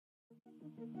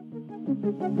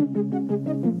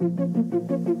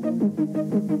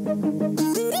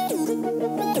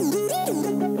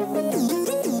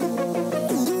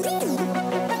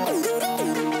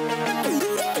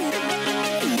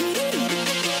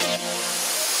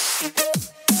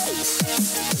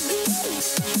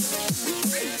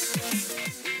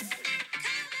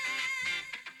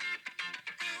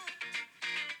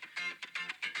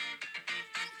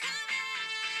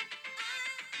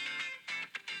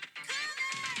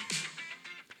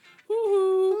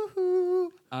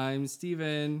I'm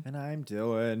Steven. And I'm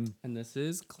Dylan. And this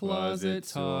is Closet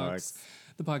Talks,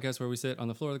 the podcast where we sit on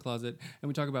the floor of the closet and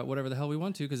we talk about whatever the hell we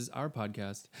want to because it's our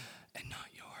podcast and not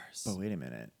yours. But wait a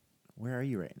minute. Where are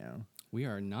you right now? We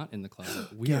are not in the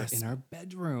closet. We Yes. are in our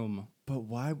bedroom. But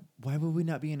why would we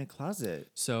not be in a closet?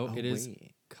 So it is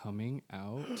wait. coming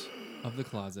out of the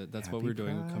closet. That's what Happy we're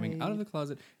doing. Coming out of the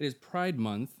closet. It is Pride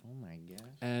Month. Oh my gosh.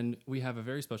 And we have a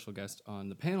very special guest on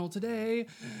the panel today.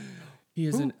 He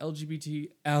is an LGBT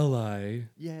ally,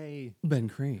 Yay. Ben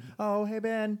Crane. Oh, hey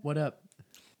Ben. What up?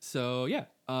 So yeah,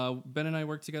 Ben and I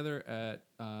work together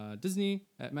at Disney,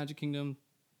 at Magic Kingdom,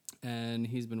 and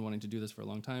he's been wanting to do this for a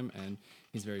long time, and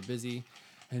he's very busy.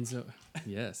 And so,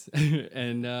 yes.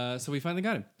 And so we finally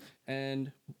got him.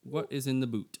 And what is in the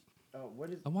boot? Oh, what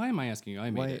is Why am I asking you?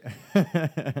 I made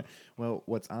it. Well,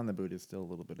 what's on the boot is still a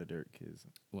little bit of dirt because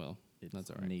Well, it's that's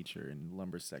all right. nature and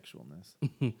lumbersexualness.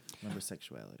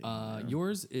 Lumbersexuality.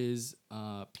 Yours is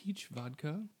peach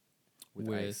vodka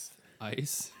With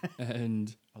ice.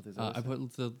 And Oh, there's I other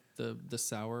put the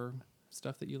sour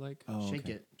stuff that you like. Oh, Shake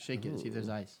okay. it. Shake it. See if there's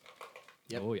ice.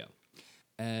 Yep. Oh, yeah.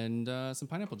 And some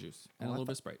pineapple juice and a Oh, I little bit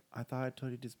thought- of Sprite. I thought I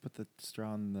told you to just put the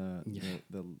straw in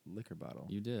the liquor bottle.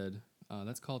 You did.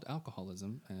 That's called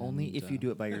alcoholism. And, Only if you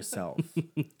do it by yourself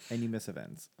and you miss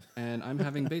events. And I'm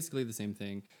having basically the same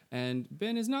thing. And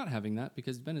Ben is not having that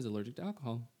because Ben is allergic to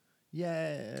alcohol.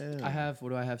 Yeah. What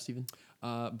do I have, Steven?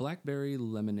 Blackberry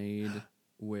lemonade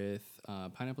with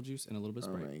pineapple juice and a little bit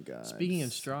of Oh Sprite. my god. Speaking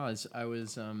of straws, I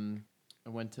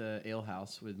went to Ale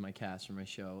House with my cast for my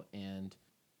show, and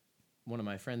one of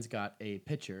my friends got a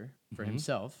pitcher for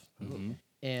himself. Mhm.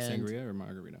 And Sangria or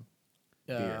margarita?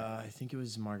 Beer. I think it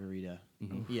was margarita.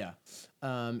 Mhm. Yeah.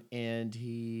 And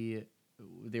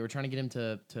they were trying to get him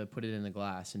to put it in the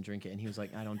glass and drink it, and he was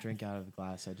like, "I don't drink out of the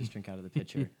glass. I just drink out of the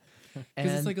pitcher."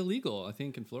 Because it's like illegal, I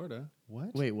think, in Florida.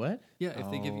 What? wait, what? Yeah, if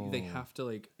they give you, they Oh. have to,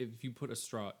 like, if you put a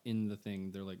straw in the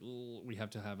thing, they're like, we have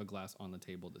to have a glass on the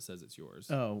table that says it's yours.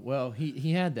 Oh, well,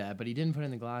 he had that, but he didn't put it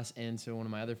in the glass. And so one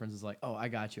of my other friends was like, "Oh, I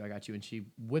got you. And she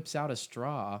whips out a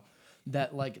straw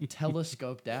that like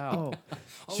telescoped out.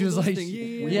 Oh, She was those like, things.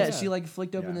 yeah, Yeah. she like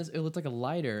flicked open Yeah. this, it looked like a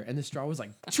lighter, and the straw was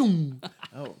like, choom.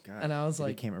 Oh god. And I was It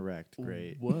like, became erect.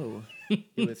 Great. Whoa.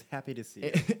 It was happy to see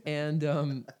it. and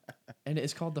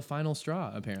it's called The Final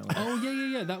Straw, apparently. Oh,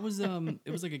 yeah. That was, it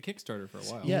was like a Kickstarter for a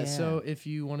while. Yeah, Yeah. so if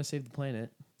you want to save the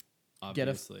planet,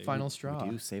 Obviously. get a final straw We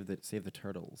do save the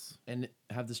turtles. and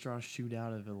have the straw shoot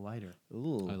out of a lighter.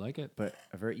 Ooh. I like it. But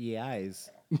avert ye eyes.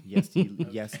 Yes,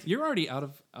 yes. You're already out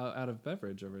of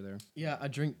beverage over there. Yeah,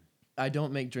 I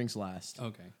don't make drinks last.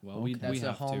 Okay. Well, Okay. we That's a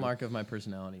have hallmark of my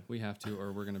personality. We have to,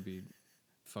 or we're gonna be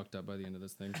fucked up by the end of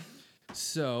this thing.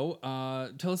 So,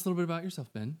 tell us a little bit about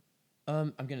yourself, Ben.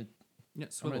 I'm gonna Yeah,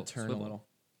 swivel. I'm gonna turn swivel. a little.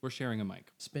 We're sharing a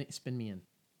mic. Spin me in.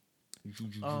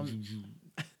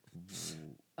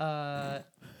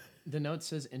 The note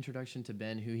says introduction to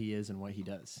Ben, who he is and what he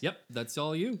does. Yep, that's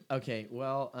all you. Okay,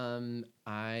 well,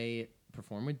 I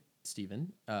perform with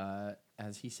Steven,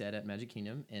 as he said, at Magic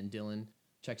Kingdom, and Dylan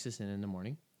checks us in the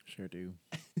morning. Sure do.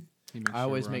 I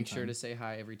always make sure to say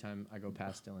hi every time I go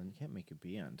past Dylan. You can't make it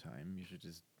be on time. You should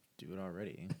just do it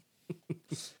already.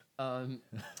 I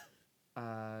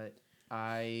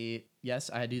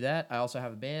do that. I also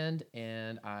have a band,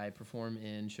 and I perform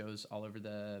in shows all over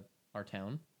our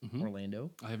town,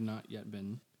 Orlando. I have not yet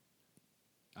been.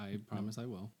 I promise I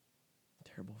will.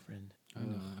 Terrible friend. I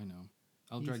know.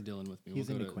 I'll He's- drag Dylan with me. He's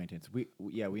We'll an go to acquaintance. We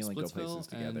only go places Splitsville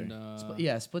together. and,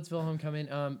 Splitsville Homecoming.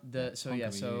 Homecoming,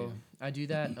 yeah. I do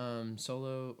that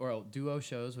solo or duo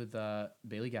shows with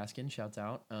Bailey Gaskin. Shouts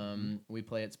out. We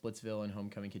play at Splitsville and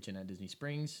Homecoming Kitchen at Disney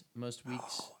Springs most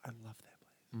weeks. Oh, I love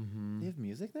that place. They have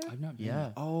music there? I've not been.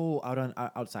 Yeah, Oh,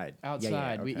 outside.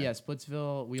 outside. okay.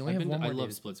 Splitsville. We only I've have been. one I more. love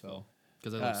day to Splitsville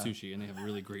because I love sushi, and they have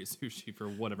really great sushi for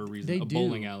whatever reason. They a do.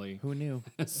 bowling alley. Who knew?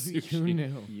 Sushi. Who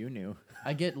knew? You knew.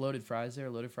 I get loaded fries there.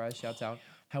 Loaded fries. Shouts out.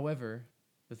 However,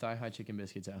 the thigh high chicken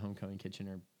biscuits at Homecoming Kitchen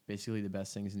are basically the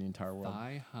best things in the entire world.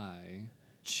 Thigh high.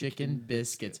 Chicken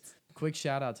biscuits. Quick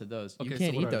shout out to those. Okay, You so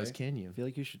can't what eat are those, they? can you? I feel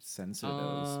like you should censor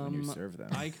those when you serve them.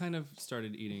 I kind of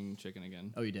started eating chicken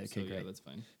again. Oh, you did? So Okay, yeah, great. that's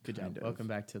fine. Good job. Kind of. Welcome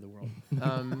back to the world.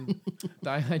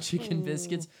 Thigh chicken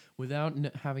biscuits without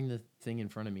having the thing in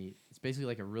front of me. It's basically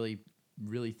like a really,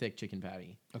 really thick chicken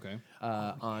patty Okay.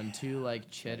 on two like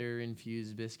cheddar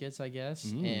infused biscuits, I guess,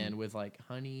 and with like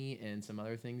honey and some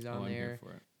other things on I'm here there.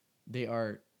 for it. They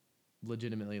are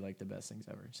legitimately like the best things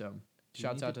ever. So you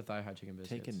shouts need out to to thigh high chicken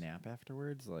biscuits. Take a nap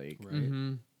afterwards, like. Right.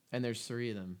 Mm-hmm. And there's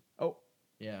 3 of them. Oh,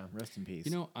 Yeah. rest in peace.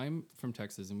 You know, I'm from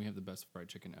Texas and we have the best fried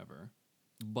chicken ever.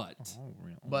 But oh,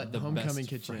 real. But the Homecoming best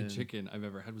Kitchen. fried chicken I've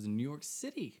ever had was in New York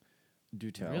City. Do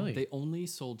tell. Really? They only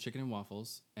sold chicken and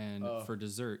waffles, and Oh. for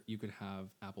dessert you could have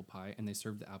apple pie, and they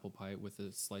served the apple pie with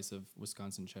a slice of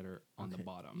Wisconsin cheddar on the Okay,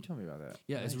 bottom. You told me about that.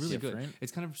 Yeah, it's Nice. really good. Different.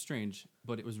 It's kind of strange,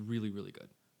 but it was really, really good.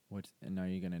 What? And are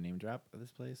you gonna name drop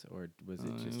this place, or was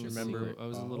it just I was remember- I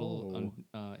was a little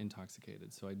Oh.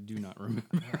 intoxicated, so I do not remember.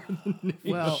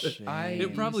 Well, Shame. I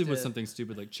It probably used was to- something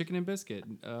stupid like chicken and biscuit,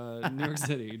 New York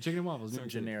City, chicken and waffles, New Some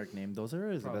York City. generic name. Those are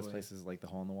always the best Probably. places, like the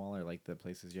hole in the wall, or like the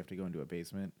places you have to go into a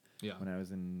basement. Yeah. When I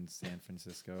was in San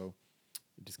Francisco,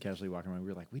 just casually walking around, we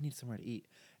were like, we need somewhere to eat.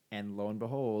 And lo and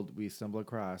behold, we stumbled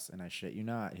across, and I shit you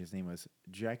not, his name was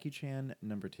Jackie Chan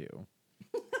number 2.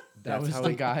 That was how the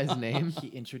he- guy's name. He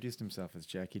introduced himself as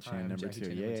Jackie Hi, Chan I'm number Jackie 2.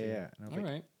 Chan Yeah, number yeah, two. yeah. And I was All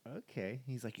like, right. okay.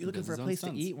 He's like, you He looking does for a his own place to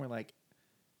stunts. eat? And we're like,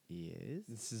 yes.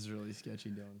 This is really sketchy,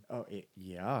 Dylan. Oh,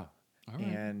 yeah. All right.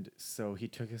 And so he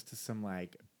took us to some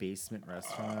like basement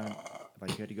restaurant.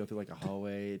 Like you had to go through like a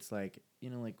hallway. It's like,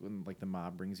 you know, like when like the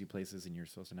mob brings you places and you're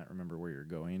supposed to not remember where you're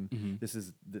going. Mhm. This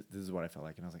is what I felt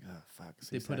like, and I was like, oh fuck. So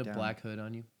They we put sat a down. black hood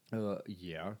on you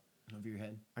Yeah. over your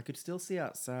head. I could still see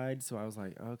outside, so I was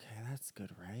like, okay, that's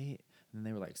good, right? And then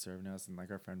they were like serving us, and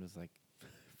like our friend was like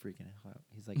freaking out.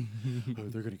 He's like, oh,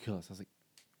 they're gonna kill us. I was like,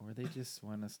 or they just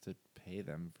want us to pay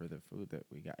them for the food that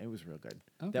we got. It was real good.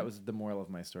 Okay. That was the moral of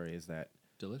my story, is that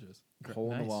Delicious.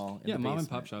 hole in the Nice. wall. In Yeah, the mom and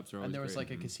pop basement. shops are always And there was great.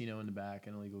 like a casino in the back,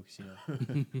 an illegal casino.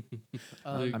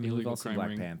 I mean, we've illegal also crime Black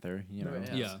ring. Panther. You know, Right,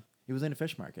 Yeah. Yes. it was in a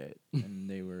fish market, and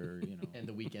they were, you know, And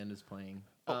the weekend is playing.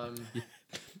 one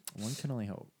can only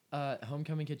hope.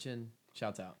 Homecoming Kitchen,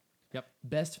 shouts out. Yep.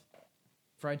 Best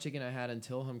fried chicken I had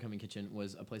until Homecoming Kitchen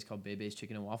was a place called Bebe's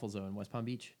Chicken and Waffle Zone in West Palm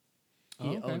Beach. He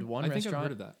Oh, okay. owned one I think restaurant. I've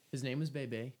heard of that. His name was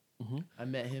Bebe. Mhm. I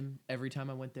met him every time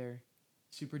I went there.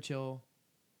 Super chill,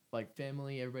 like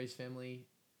family, everybody's family.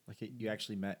 Like you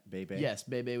actually met Bebe. Yes,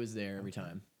 Bebe was there every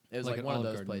time. It was like at one of Olive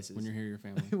those Garden, places. when you're here, your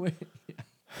family.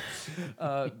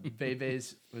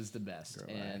 Bebe's was the best, Girl,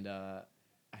 and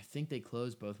I think they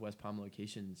closed both West Palm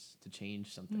locations to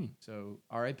change something. So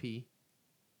R.I.P.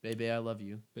 Bebe, I love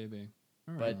you, Baby.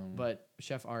 All but right. but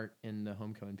Chef Art and the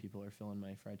Homecoming people are filling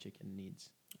my fried chicken needs.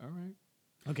 All right.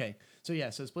 Okay, so yeah,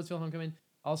 so Splitsville Homecoming.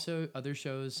 Also, other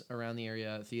shows around the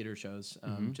area, theater shows.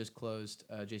 Just closed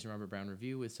Jason Robert Brown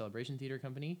Review with Celebration Theater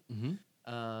Company.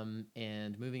 Mm-hmm.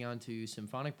 And moving on to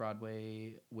Symphonic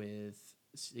Broadway with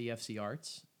CFC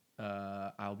Arts.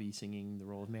 I'll be singing the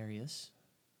role of Marius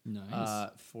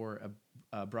Nice. for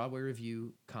a Broadway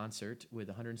review concert with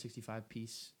a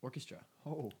 165-piece orchestra.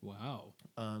 Oh, Wow.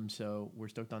 So we're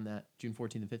stoked on that. June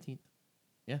 14th and 15th.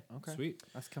 okay. Sweet.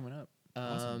 That's coming up.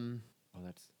 Awesome. Oh,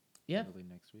 that's Yeah. literally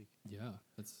next week. Yeah.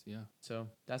 That's yeah. So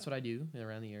that's what I do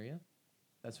around the area.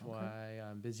 That's Okay. why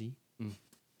I'm busy.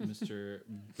 Mr.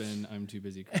 Ben, I'm too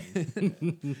busy. Crying.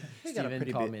 He got a Steven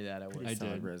pretty called bit- me that at work. Pretty I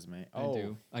solid did. resume. I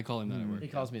do. I call him that at work. He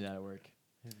calls me that at work.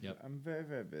 Yep. I'm very,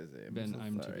 very busy. Ben, so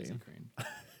I'm too sorry. busy crying.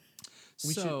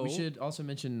 We should also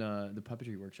mention the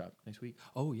puppetry workshop next week.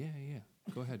 Oh yeah, yeah.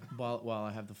 Go ahead. While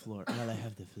I have the floor. While I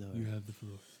have the floor. have the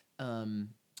floor.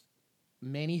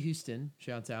 Manny Houston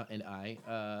shouts out, and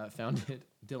I founded.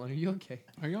 Dylan, are you okay?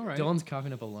 Are you all right? Dylan's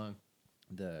coughing up a lung.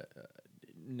 The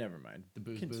never mind. The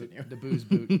booze Continue. boot. The booze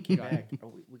boot. Keep going. Back.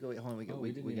 Oh, we go. Wait, hold on. We go. Oh, we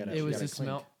we didn't we even- gotta. It we was gotta the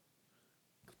smell.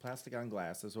 clink. Plastic on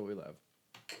glass. That's what we love.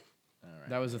 All right.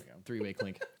 That was a there we go. three-way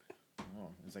clink. Oh,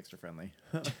 it was extra friendly.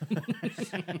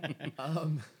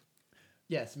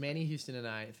 Yes, Manny Houston and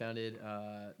I founded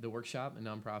the Workshop, a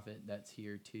nonprofit that's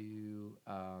here to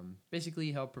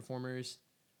basically help performers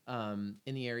in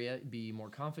the area be more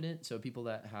confident. So people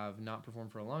that have not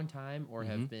performed for a long time or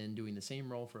have been doing the same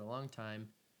role for a long time,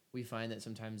 we find that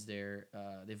sometimes they've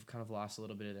kind of lost a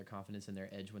little bit of their confidence and their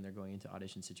edge when they're going into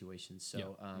audition situations.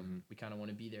 So we kind of want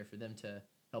to be there for them to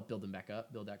help build them back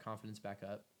up, build that confidence back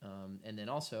up, and then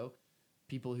also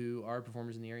people who are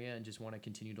performers in the area and just want to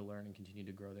continue to learn and continue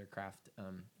to grow their craft.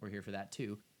 We're here for that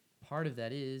too. Part of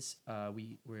that is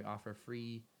we offer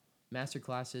free master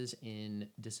classes in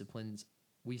disciplines.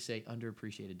 We say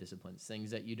underappreciated disciplines,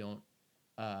 things that you don't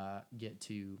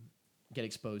get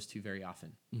exposed to very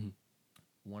often.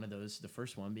 one of those, the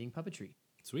first one being puppetry.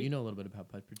 Sweet. You know a little bit about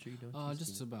puppetry, don't you?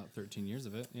 Just Steven? about 13 years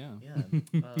of it. Yeah.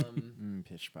 Yeah.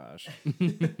 Pish posh.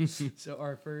 So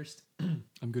our first.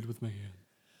 I'm good with my hand.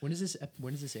 When does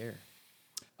this air?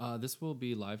 This will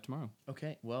be live tomorrow.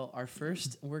 Okay. Well, our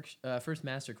first first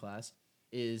master class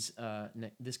is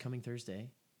this coming Thursday.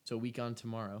 So a week on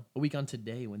tomorrow. A week on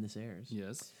today when this airs.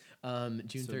 Yes. June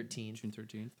So, 13th. June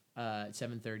 13th. At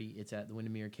 7:30. It's at the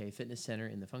Windermere K Fitness Center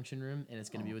in the function room, and it's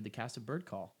going to be with the cast of Bird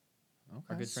Call. Okay.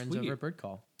 Our good friends Sweet. over at Bird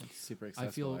Call. That's super accessible.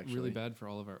 I feel actually. really bad for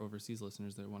all of our overseas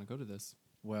listeners that want to go to this.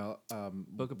 Well,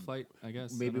 Book a flight, I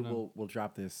guess. I maybe don't know. we'll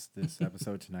drop this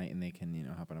episode tonight, and they can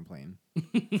hop on a plane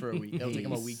For a week. It'll take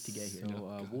them a week to get here. So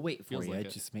God. we'll wait for Feels you. like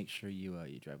it. Just make sure you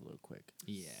drive a little quick.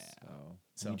 Yeah.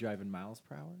 So you driving miles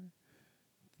per hour?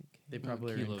 They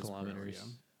probably are in kilos per hour, kilometers.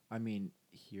 yeah. I mean,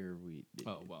 here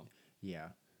Oh, well. yeah,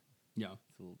 Yeah.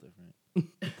 it's a little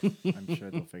different. I'm sure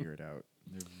they'll figure it out.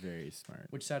 They're very smart.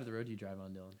 Which side of the road do you drive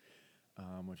on,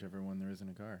 Dylan? Whichever one there is in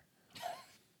a car.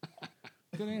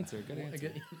 Good answer. Good Well, answer.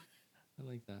 again, I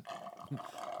like that.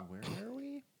 Where are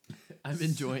we? I'm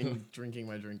enjoying drinking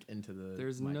my drink into the.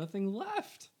 There's mic. nothing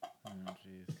left. Oh,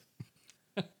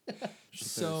 jeez.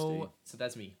 So So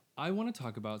that's me. I want to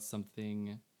talk about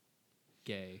something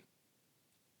gay.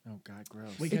 Oh God,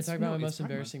 gross. Wait, can I It's- talk about no, my it's most Pride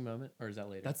Month. embarrassing moment, or is that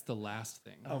later? That's the last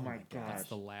thing. Oh my That's gosh.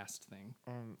 the last thing.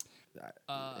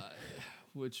 I-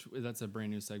 Which that's a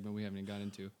brand new segment we haven't even got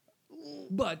into.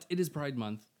 But it is Pride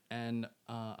Month, and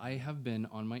I have been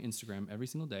on my Instagram every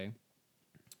single day.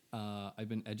 I've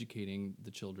been educating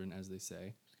the children, as they say.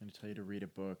 I was gonna tell you to read a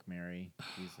book, Mary.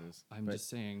 Jesus. I'm But just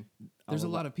saying, I'll there's a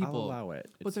allo- lot of people. I'll allow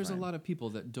it. But It's there's fine. a lot of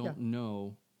people that don't Yeah.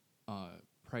 know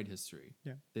Pride history.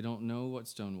 Yeah. They don't know what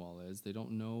Stonewall is. They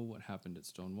don't know what happened at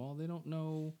Stonewall. They don't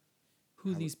know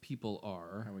who How these people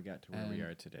are. how we got to where we and-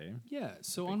 are today. Yeah.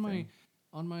 So big on my thing.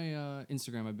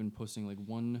 Instagram, I've been posting like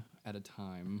one at a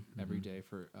time every day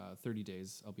for 30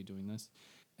 days. I'll be doing this,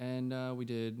 and we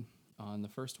did on the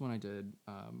first one. I did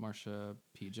Marsha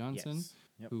P. Johnson, Yes.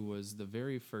 Yep. who was the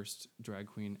very first drag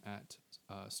queen at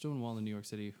Stonewall in New York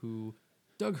City, who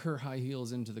dug her high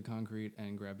heels into the concrete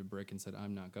and grabbed a brick and said,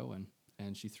 "I'm not going."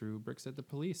 And she threw bricks at the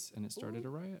police, and it started a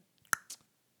riot.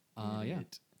 Yeah.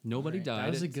 Idiot. Nobody Alright, died.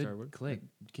 That was a at good Starwood. click.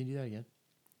 Can you do that again?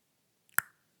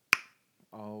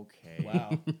 Okay.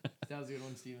 Wow. That was a good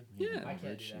one, Steven. Yeah. I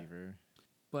can't do that. Overachiever.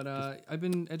 But I've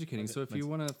been educating. Okay, So if you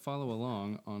want to follow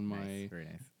along on my Nice. Very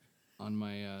nice. on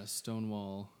my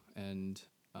Stonewall and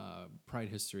Pride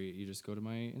history, you just go to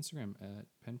my Instagram at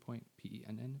Penpoint,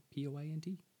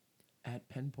 PENNPOINT, At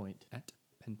Penpoint. at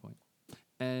Penpoint.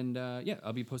 And yeah,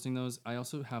 I'll be posting those. I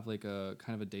also have like a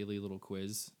kind of a daily little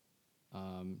quiz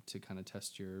to kind of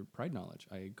test your Pride knowledge.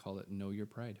 I call it Know Your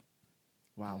Pride.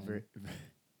 Wow. Very.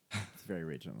 It's very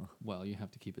original. Well, you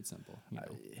have to keep it simple. You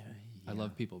know. I Yeah.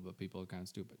 love people, but people are kind of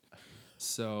stupid.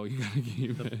 So you gotta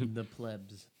keep it. The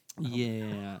plebs.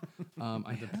 Yeah. I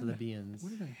The had plebeians.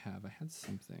 What did I have? I had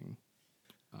something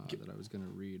that I was gonna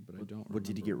read, but I don't. What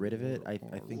did you get rid of it? I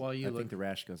remember think. While you I look- think the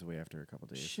rash goes away after a couple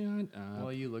days. Shut up.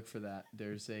 While you look for that,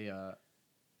 there's a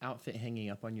outfit hanging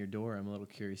up on your door I'm a little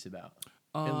curious about.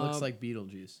 It looks like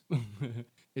Beetlejuice.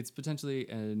 it's potentially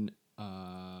an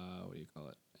what do you call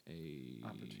it? A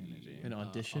Opportunity. An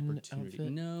audition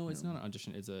outfit? No, it's not an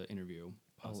audition. It's an interview.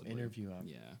 Possibly. Interview outfit.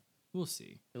 Yeah, we'll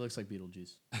see. It looks like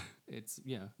Beetlejuice. It's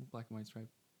black and white stripe.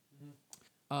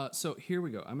 So here we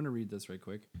go. I'm gonna read this right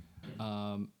quick,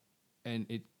 and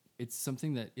it's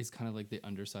something that is kind of like the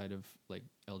underside of like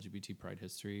LGBT Pride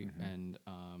history and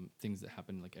things that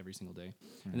happen like every single day.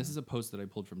 And this is a post that I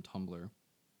pulled from Tumblr,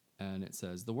 and it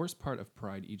says the worst part of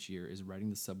Pride each year is riding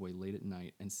the subway late at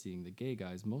night and seeing the gay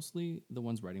guys, mostly the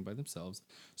ones riding by themselves,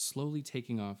 slowly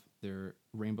taking off their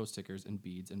rainbow stickers and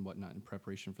beads and whatnot in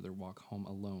preparation for their walk home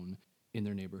alone in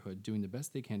their neighborhood, doing the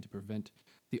best they can to prevent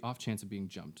the off chance of being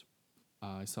jumped.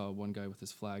 I saw one guy with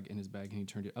his flag in his bag and he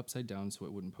turned it upside down so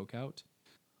it wouldn't poke out.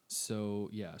 So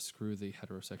yeah, screw the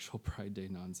heterosexual Pride Day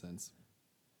nonsense.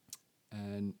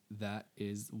 And that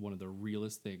is one of the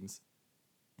realest things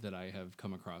that I have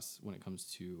come across when it comes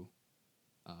to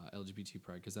LGBT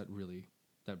Pride, because that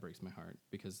breaks my heart,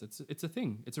 because it's a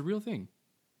thing. It's a real thing.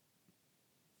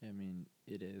 I mean,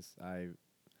 it is. We're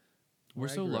Where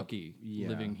I so grew up- lucky yeah.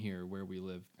 living here where we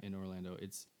live in Orlando.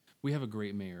 We have a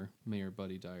great mayor, Mayor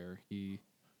Buddy Dyer. He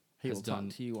has He'll talk done.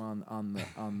 to you on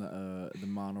the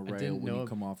monorail didn't when know you if-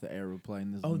 come off the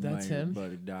airplane. This Oh, is that's Mayor him?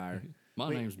 Buddy Dyer. My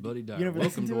Wait, name's Buddy you Dyer. never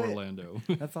Welcome listened to to it? Orlando.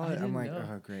 That's all. I I'm didn't like, know.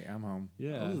 oh great, I'm home.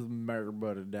 Yeah. this is Mayor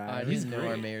Buddy Dyer. I He's didn't know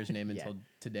our great. mayor's name Yeah. until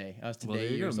today. I was Well, today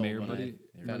there you go, years Mayor old when Buddy.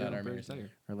 I found out our Buddy mayor's name.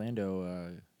 Dyer.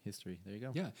 Orlando. history. There you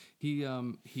go. Yeah, he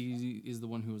is the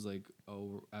one who was like,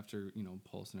 oh, after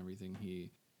Pulse and everything,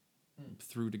 he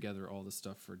threw together all the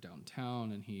stuff for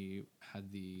downtown, and he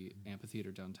had the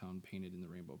amphitheater downtown painted in the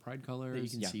rainbow pride colors. That you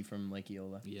can Yeah. see from Lake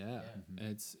Eola. Yeah,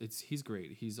 it's he's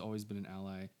great. He's always been an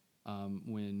ally.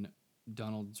 When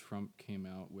Donald Trump came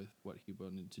out with what he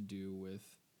wanted to do with,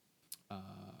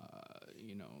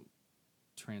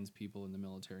 trans people in the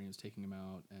military, and he was taking them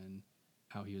out, and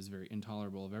how he was very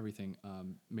intolerable of everything.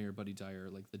 Mayor Buddy Dyer,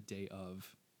 like the day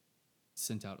of,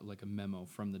 sent out like a memo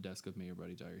from the desk of Mayor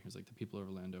Buddy Dyer. He was like, the people of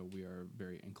Orlando, we are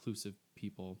very inclusive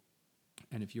people.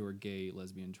 And if you are gay,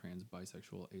 lesbian, trans,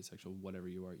 bisexual, asexual, whatever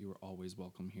you are always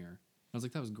welcome here. And I was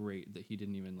like, that was great that he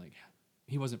didn't even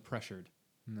he wasn't pressured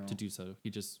No. to do so. He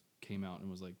just came out and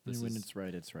was like, And this when is, it's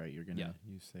right, it's right. You're gonna Yeah.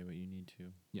 you say what you need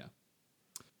to. yeah.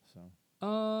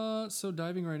 So So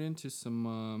diving right into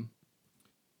some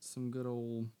good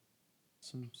old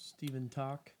Some Stephen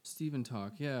talk. Stephen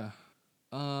talk. Yeah.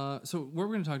 So what we're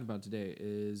going to talk about today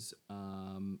is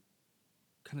kind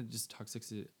of just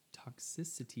toxicity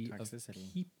Toxicity.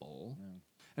 of people yeah.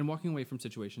 and walking away from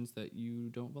situations that you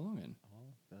don't belong in.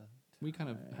 all the We kind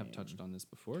of have time. touched on this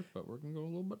before, but we're going to go a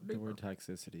little bit The deeper. word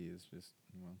toxicity is just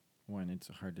one. It's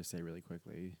hard to say really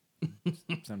quickly.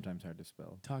 Sometimes hard to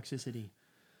spell. Toxicity.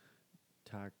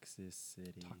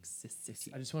 Toxicity.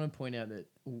 Toxicity. I just want to point out that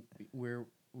we're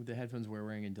the headphones we're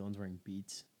wearing and Dylan's wearing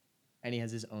Beats, and he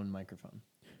has his own microphone.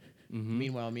 Mhm.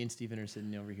 Meanwhile, me and Stephen are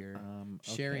sitting over here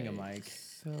sharing a Okay, mic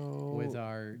So with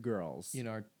our girls,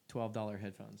 our $12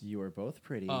 headphones. you are both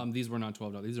pretty. These were not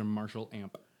 $12. These are Marshall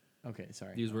amp. Okay,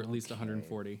 sorry. These were at least Okay.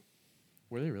 140.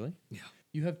 Were they really? Yeah.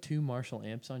 You have two Marshall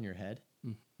amps on your head?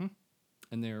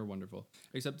 And they are wonderful.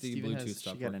 Except the Steven has- Bluetooth she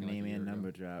stopped got a working like name year and ago.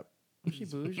 number drop. Bougie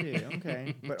bougie.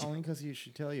 Okay, but only because you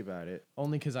should tell you about it.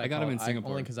 Only because I got 'em in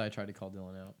Singapore. Only because I tried to call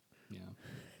Dylan out.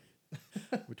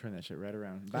 Yeah. We turn that shit right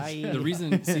around. Bye. The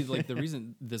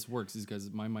reason this works is because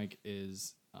my mic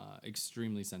is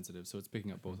extremely sensitive, so it's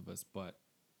picking up both of us, but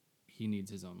he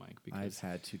needs his own mic I've because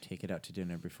had to take it out to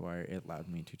dinner before it allowed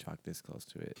me to talk this close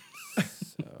to it.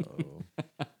 So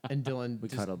And Dylan, We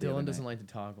cuddled the Dylan other doesn't night. like to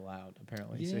talk loud,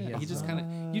 apparently. yeah, So he has just to- kind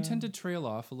of you tend to trail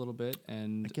off a little bit,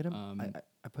 and I get him. um,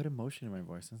 I put emotion in my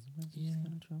voice. And sometimes it just Yeah.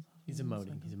 kinda trails off He's a little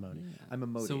emoting. He's second. emoting. yeah. I'm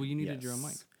emoting. So you needed your own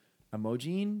mic. yes.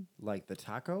 Emojing like the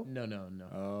taco. No.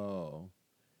 Oh.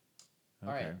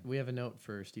 All right. We have a note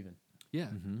for Stephen. Yeah,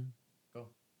 Mm-hmm. Go.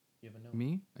 You have a note.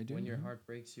 me, I do. When your heart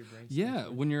breaks, your brain. Yeah, starts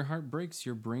working. when your heart breaks,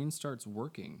 your brain starts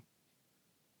working.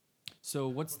 So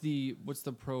what's the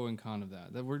pro and con of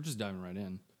that? That we're just diving right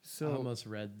in. I So almost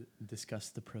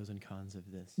discussed the pros and cons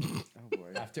of this oh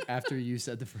boy. after you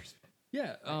said the first.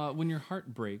 Yeah, when your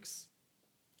heart breaks,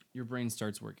 your brain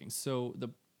starts working. So the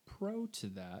pro to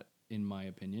that, in my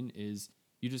opinion, is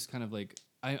you just kind of like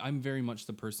I'm very much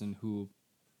the person who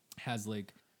has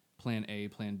like plan A,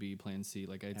 plan B, plan C.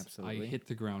 Like I Absolutely. hit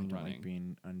the I ground don't running. like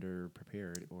being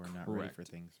underprepared or not ready for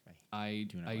Correct. things. I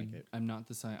do not like it. I'm not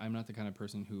the kind of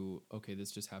person who, okay,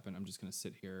 this just happened, I'm just gonna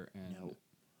sit here and No.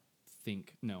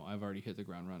 think. No, I've already hit the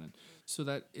ground running. So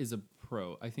that is a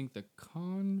pro. I think the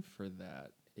con for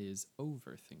that is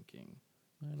overthinking.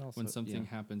 And also, When something yeah.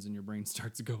 happens and your brain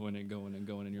starts going and going and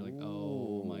going, and you're like,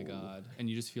 oh my Ooh. god, and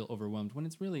you just feel overwhelmed when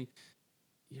it's really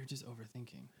you're just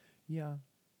overthinking. Yeah,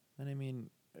 and I mean,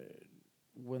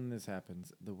 when this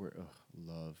happens, the word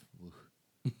love, woof,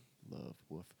 love,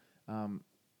 woof.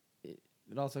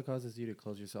 It also causes you to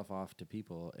close yourself off to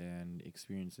people and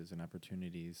experiences and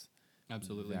opportunities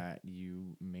Absolutely. that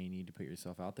you may need to put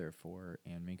yourself out there for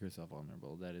and make yourself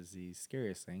vulnerable. That is the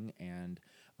scariest thing, and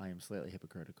I am slightly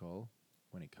hypocritical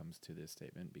when it comes to this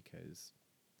statement because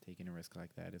taking a risk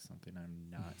like that is something I'm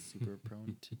not super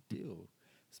prone to do,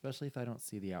 especially if I don't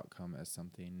see the outcome as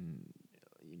something,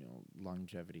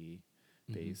 longevity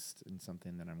based and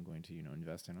something that I'm going to,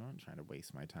 invest in. I'm not trying to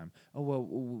waste my time. Oh, well,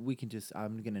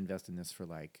 I'm going to invest in this for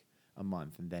like a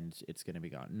month and then it's going to be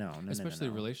gone. No. Especially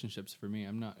no. relationships for me.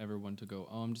 I'm not ever one to go,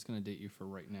 oh, I'm just going to date you for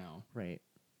right now. Right.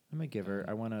 I'm a giver.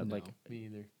 I want to no. Me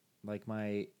either. like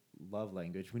my love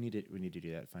language. We need to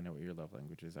do that. Find out what your love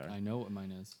languages are. I know what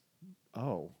mine is.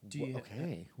 Oh, Do you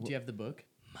okay. Do you have the book?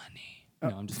 Money. No,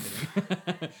 I'm just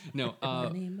kidding. No,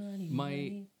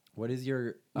 my What is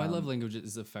your my love language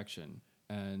is affection,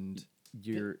 and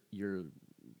your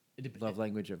It love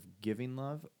language of giving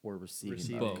love or receiving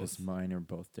Receiving. love? Because Both. mine are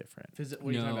both different. What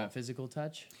are you talking No. about? Physical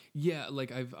touch? yeah,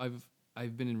 like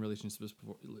I've been in relationships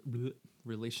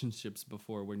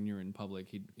before when you're in public.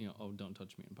 Oh, don't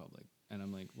touch me in public, and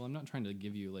I'm like, well, I'm not trying to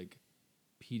give you like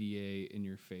PDA in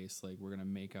your face, like we're gonna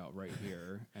make out right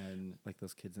here, and Like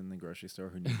those kids in the grocery store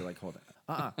who need to like hold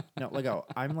it. No, let go.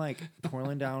 I'm like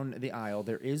twirling down the aisle.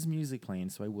 There is music playing,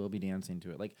 so I will be dancing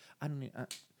to it. Like I don't need.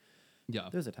 yeah.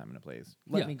 There's a time and a place.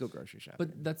 Let Yeah. me go grocery shopping.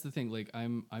 But that's the thing. Like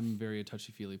I'm very a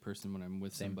touchy feely person when I'm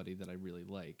with Same. somebody that I really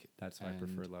like. That's why I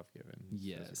prefer And love given.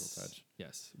 Yes. Physical touch.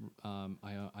 Yes.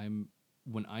 I'm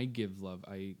when I give love,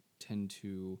 I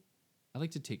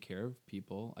like to take care of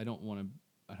people. I don't want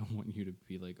you to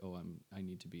be like, oh, I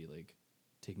need to be like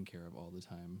taken care of all the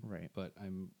time. Right. But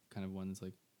I'm kind of one that's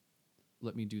like,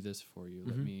 let me do this for you.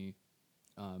 Let Mhm. me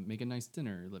make a nice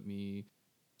dinner. Let me.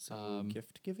 So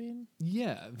gift giving.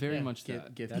 Yeah, very Yeah, much gift-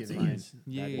 that. gift That's giving fine. is-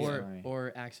 Yeah, That yeah, is yeah. fine.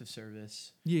 or acts of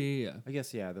service. Yeah. I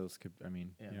guess those could. I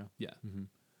mean, Yeah. yeah. Yeah. hmm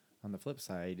On the flip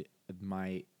side,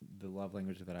 the love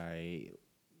language that I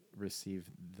receive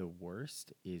the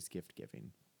worst is gift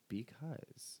giving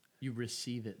because You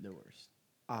receive it the worst.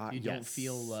 you You don't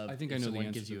feel love. I think if I know the someone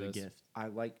answer gives to you a this. gift. I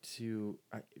like to.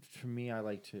 For me, I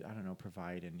like to. I don't know,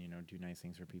 provide and do nice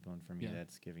things for people, and for me, Yeah.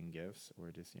 that's giving gifts or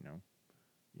just you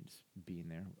just being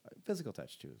there. Physical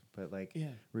touch too, but like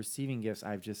Yeah. receiving gifts.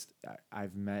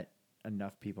 I've met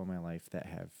enough people in my life that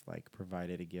have like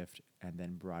provided a gift and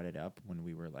then brought it up when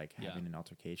we were like Yeah. having an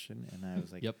altercation, and I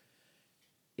was like, Yep.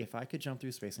 if I could jump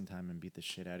through space and time and beat the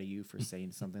shit out of you for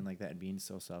saying something like that and being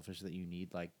so selfish that you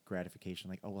need like gratification,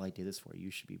 like, oh well, I did this for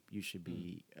you. You should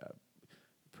be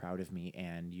proud of me,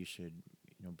 and you should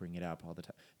bring it up all the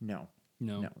time. No.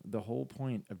 The whole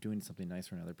point of doing something nice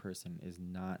for another person is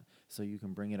not so you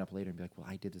can bring it up later and be like, well,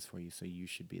 I did this for you, so you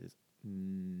should be this.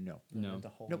 No. No. To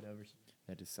hold Nope. it over.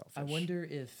 That is selfish. I wonder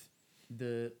if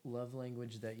the love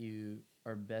language that you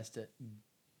are best at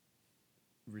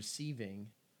receiving,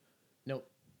 no,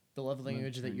 the love I'm gonna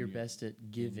language that turn you're you best at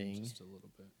in giving. just a little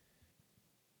bit.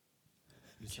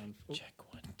 You sound. Check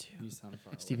 1, 2. You sound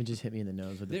far. Steven just hit me in the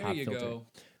nose with the There pop you filter.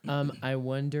 go. I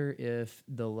wonder if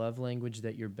the love language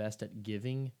that you're best at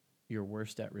giving, you're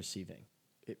worst at receiving.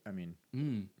 I mean,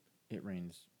 Mm. it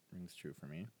rings true for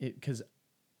me. Because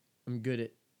I'm good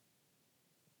at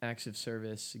acts of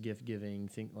service, gift giving,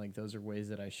 think like those are ways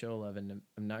that I show love, and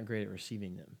I'm not great at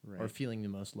receiving them or Right. feeling the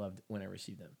most loved when I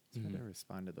receive them. So when I Mhm.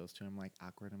 respond to those two, I'm like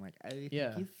awkward. I'm like, thank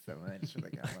Yeah. you so much for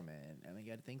the compliment. Oh my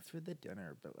god, thanks for the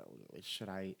dinner. But should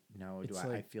I? No. It's I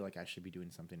like- feel like I should be doing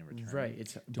something in return. Right.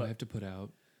 It's Do but I have to put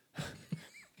out?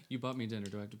 You bought me dinner.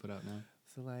 Do I have to put out now?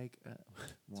 So like,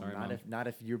 well, Sorry, not Mom. not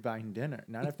if you're buying dinner.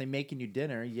 Not if they making you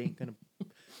dinner. You ain't gonna.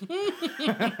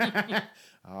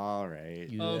 All right.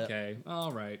 you Okay.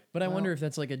 All right. But I Well- wonder if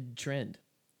that's like a trend.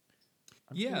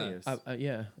 I'm Yeah. curious.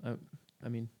 Yeah. I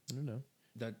mean, I don't know.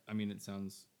 That I mean, it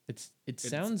sounds. It it's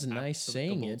sounds nice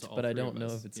saying applicable it, to all but I three don't of know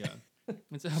us. if it's Yeah.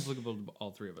 It's applicable to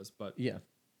all three of us, but yeah.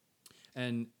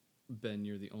 and Ben,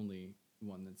 you're the only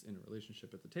one that's in a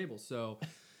relationship at the table, so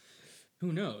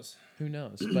who knows? Who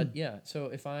knows? But yeah, so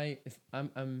if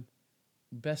I'm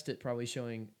best at probably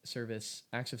showing service,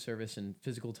 acts of service, and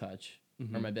physical touch are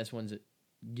Mhm. my best ones at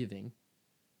giving.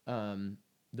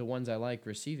 The ones I like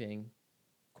receiving,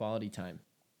 quality time.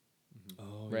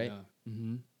 Oh, Right? Yeah.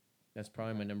 Mm-hmm. That's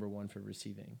probably my number one for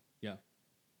receiving. Yeah.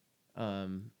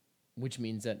 Which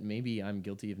means that maybe I'm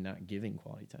guilty of not giving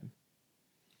quality time.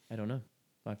 I don't know.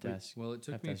 I'll have to ask. Well, it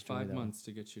have took to me ask Joey 5 that one. months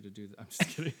to get you to do that. I'm just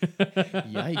kidding.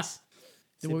 Yikes.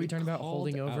 So what were we Simply talking about?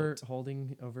 called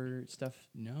Holding over stuff?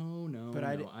 No, But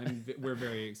I no. di- We're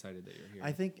very excited that you're here.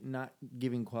 I think not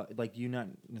giving like you not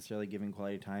necessarily giving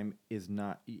quality time is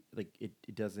not like it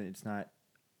doesn't. It's not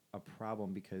a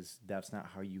problem because that's not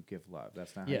how you give love.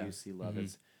 That's not Yeah. how you see love Mhm.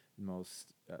 as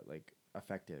most like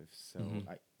effective. So Mhm.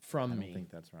 I From don't me. think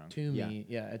that's wrong. To Yeah. me.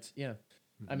 Yeah, it's I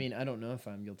Mhm. mean, I don't know if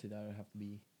I'm guilty of that. I'd have to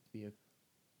be a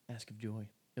ask of Joy. You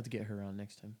have to get her on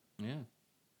next time. Yeah.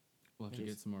 We'll have to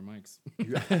Yes. get some more mics.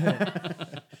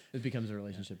 It becomes a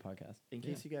relationship podcast. In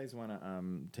case you guys want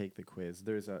to take the quiz,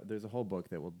 there's a whole book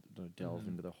that will delve Mhm.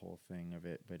 into the whole thing of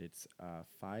it, but it's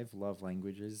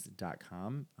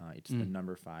 5lovelanguages.com. It's the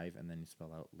number 5, and then you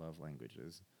spell out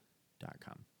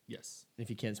lovelanguages.com. Yes. If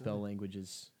you can't spell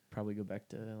languages, probably go back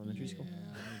to elementary school.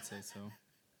 Yeah, I would say so.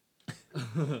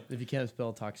 If you can't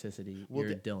spell toxicity, We'll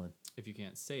you're get- Dylan. If you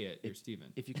can't say it, you're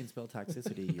Steven. If you can spell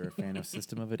toxicity, you're a fan of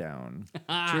System of a Down.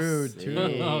 True,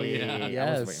 Hey, Oh, yeah. I was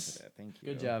Yes. waiting for that. Thank you.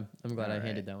 Good job. I'm glad I All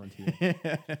handed right. that one to you.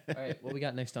 All right, what we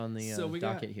got next on the So we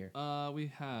docket got, here? We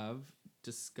have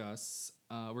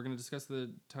we're going to discuss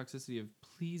the toxicity of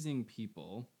pleasing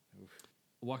people,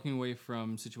 walking away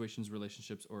from situations,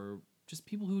 relationships, or just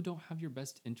people who don't have your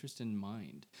best interest in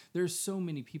mind. There's so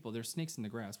many people. There's snakes in the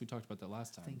grass. We talked about that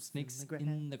last time. Snakes in the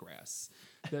in the grass.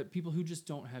 That people who just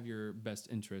don't have your best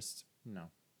interest No.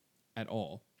 at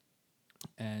all.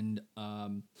 And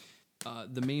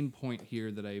the main point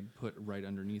here that I put right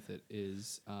underneath it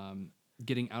is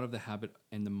getting out of the habit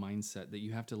and the mindset that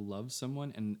you have to love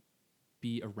someone and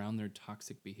be around their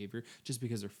toxic behavior just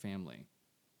because they're family.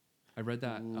 I read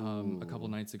that a couple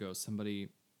nights ago. Somebody,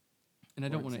 and I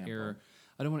For don't want to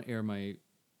example? air my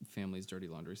family's dirty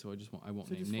laundry, so I won't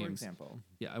So name just names. for example.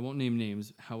 Yeah, I won't name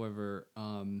names. However,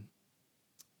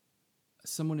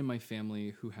 someone in my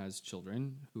family who has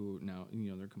children, who now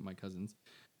they're my cousins,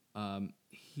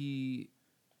 he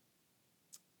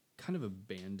kind of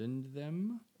abandoned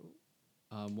them.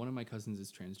 One of my cousins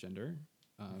is transgender,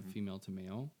 female to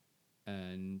male,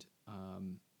 and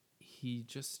he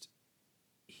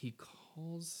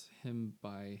calls him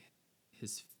by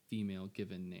his female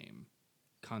given name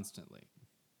constantly.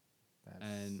 That's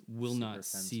And will super not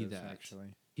see offensive, that. Actually,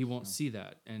 He won't see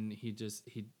that, and he just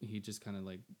kind of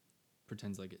like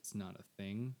pretends like it's not a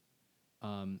thing.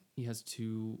 He has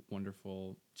 2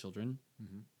 wonderful children,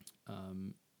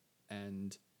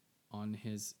 and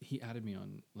he added me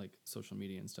on like social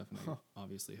media and stuff, and I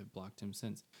obviously have blocked him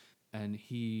since. And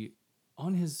he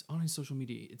on his social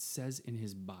media, it says in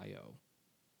his bio,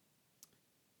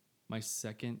 my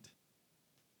second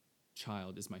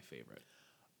child is my favorite.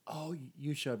 oh,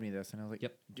 you showed me this, and I was like,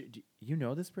 Yep. Do you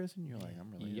know this person? You're like,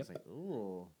 I'm really. Yep. I was like,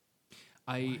 ooh.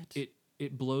 What?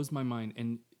 It blows my mind,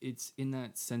 and it's in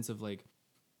that sense of like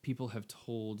people have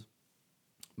told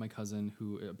my cousin,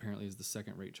 who apparently is the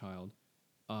second-rate child,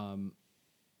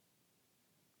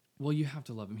 well, you have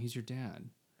to love him. He's your dad.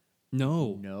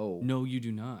 No, you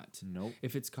do not. Nope.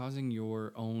 If it's causing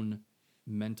your own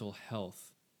mental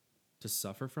health to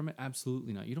suffer from it,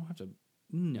 absolutely not. You don't have to.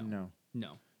 No.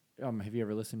 Have you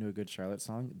ever listened to a good Charlotte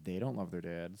song? They don't love their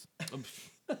dads. I'm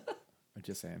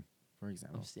just saying. For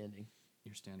example, I'm standing.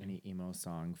 You're standing. any emo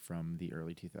song from the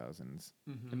early 2000s.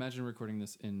 Imagine recording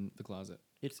this in the closet.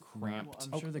 It's cramped.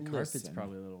 I'm sure the carpet's listen.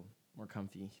 probably a little more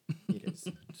comfy. It is.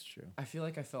 It's true. I feel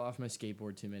like I fell off my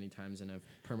skateboard too many times and I've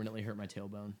permanently hurt my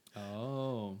tailbone.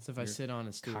 Oh, So if I sit on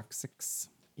a stool, coccyx.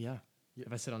 yeah,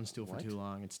 if I sit on a stool What? for too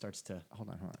long, it starts to Hold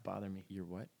on. bother me. You're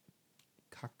what?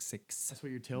 Coccyx. That's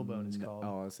what your tailbone is called.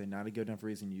 Oh, I was saying not a good enough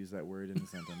reason to use that word in a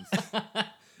sentence.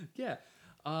 Yeah.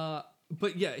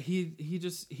 But yeah,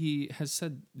 he has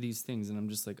said these things, and I'm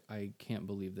just like, I can't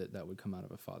believe that would come out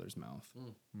of a father's mouth.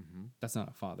 Mm-hmm. That's not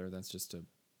a father. That's just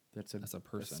That's a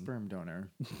person. sperm donor.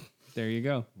 There you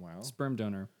go. Wow. Sperm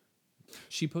donor.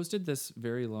 She posted this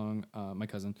very long. My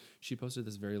cousin. She posted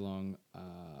this very long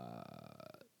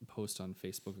post on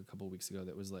Facebook a couple weeks ago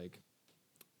that was like,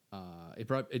 it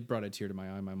brought a tear to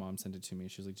my eye. My mom sent it to me.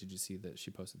 She was like, "Did you see that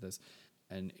she posted this?"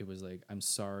 And it was like, "I'm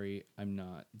sorry, I'm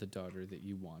not the daughter that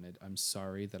you wanted. I'm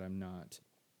sorry that I'm not,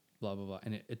 blah blah blah."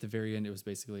 And at the very end, it was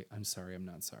basically, "I'm sorry, I'm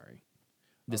not sorry.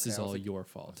 This Okay, is I was all like- your I was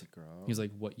fault." like, girl. He's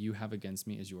like, "What you have against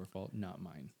me is your fault, not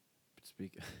mine."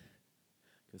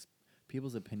 Because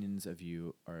people's opinions of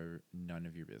you are none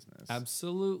of your business.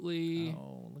 Absolutely.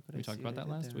 Oh, look what We I talked see about what I that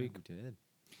did last there. week. We did.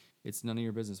 It's none of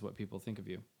your business what people think of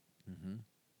you. Mm-hmm.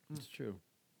 It's true.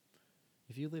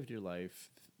 If you lived your life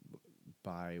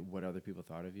by what other people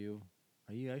thought of you,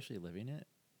 are you actually living it?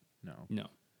 No. No.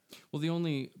 Well, the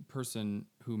only person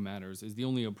who matters is the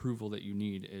only approval that you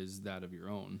need is that of your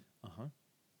own. Uh-huh.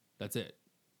 That's it.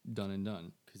 Done and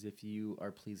done. Because if you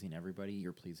are pleasing everybody,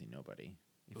 you're pleasing nobody.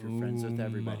 If you're friends with Boom.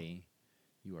 everybody,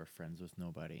 you are friends with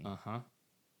nobody. Uh-huh.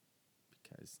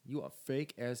 Because you are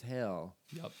fake as hell.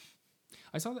 Yep.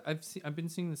 I saw that I've been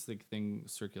seeing this like thing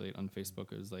circulate on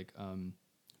Facebook. It was like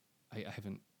I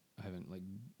haven't like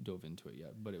dove into it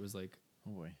yet, but it was like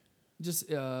Oh boy. just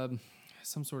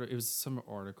some sort of, it was some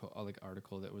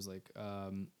article that was like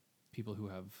people who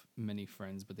have many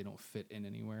friends but they don't fit in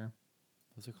anywhere.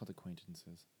 Those are called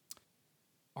acquaintances.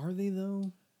 Are they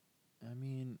though? I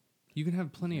mean, You can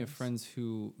have plenty of Yes. friends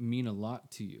who mean a lot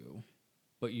to you,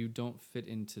 but you don't fit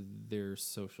into their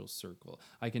social circle.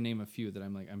 I can name a few that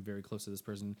I'm like, I'm very close to this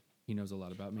person. He knows a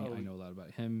lot about me. Oh. I know a lot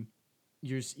about him.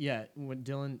 When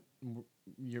Dylan,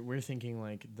 we're thinking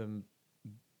like the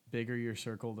bigger your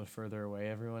circle, the further away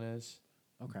everyone is.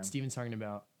 okay. Steven's talking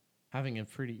about having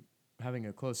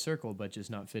a close circle, but just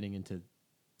not fitting into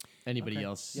anybody Okay.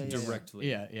 else Yeah, yeah, yeah. Directly.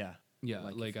 Yeah. Yeah,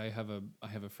 Like like I have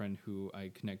a friend who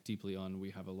I connect deeply on. We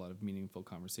have a lot of meaningful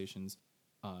conversations.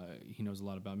 He knows a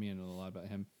lot about me and I know a lot about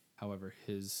him. However,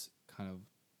 his kind of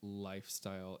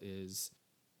lifestyle is,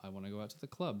 I want to go out to the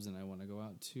clubs and I want to go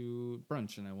out to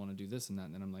brunch and I want to do this and that.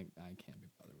 And then I'm like, I can't be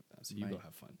bothered with that. So you My- go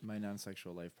have fun. My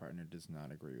non-sexual life partner does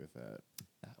not agree with that.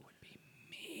 That would be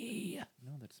me,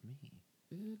 No, that's me.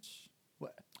 bitch.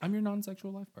 What? I'm your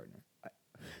non-sexual life partner.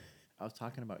 I was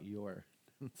talking about your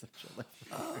non-sexual life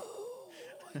partner. Oh,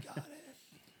 I got it.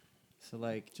 So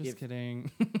like, Just if,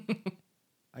 kidding.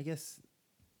 I guess.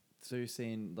 So you're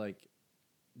saying like,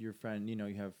 your friend, you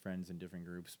have friends in different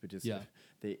groups, but just Yeah.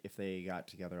 if they got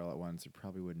together all at once, it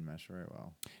probably wouldn't mesh very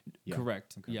well. Yeah.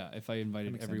 Correct. Okay. Yeah. If I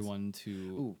invited makes sense. everyone to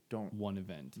Ooh, don't. one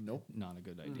event, Nope. not a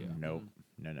good idea. Nope.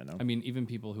 No. I mean, even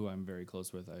people who I'm very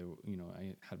close with, I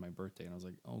had my birthday and I was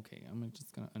like, okay, I'm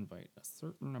just gonna invite a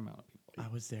certain amount of people. I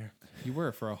was there, You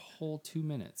were for a whole 2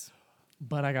 minutes.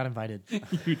 but I got invited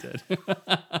You did.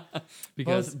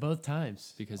 because both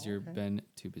times. you've been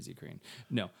too busy, Crane.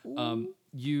 No.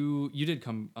 You did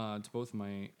come to both of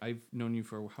my. I've known you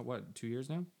for what 2 years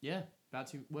now. Yeah, about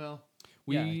to. Well,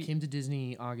 We I came to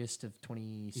Disney August of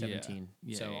 2017,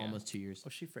 Yeah, so yeah. almost 2 years. Oh,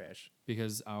 she fresh.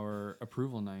 because our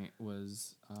approval night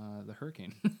was the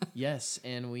hurricane. Yes,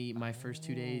 and my first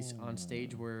 2 days on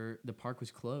stage were the park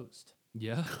was closed,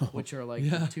 Yeah. which are like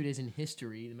Yeah. the 2 days in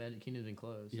history. The Magic Kingdom's been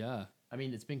closed. Yeah. I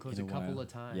mean, it's been closed In a a couple while. of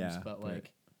times, Yeah, but but-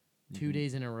 like 2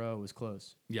 days in a row was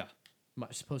closed. Yeah.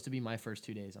 Supposed to be my first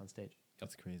 2 days on stage.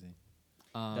 That's crazy.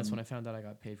 That's when I found out I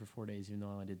got paid for 4 days, even though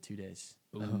I only did 2 days.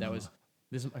 And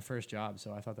this is my first job,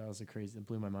 so I thought that was it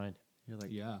blew my mind. You're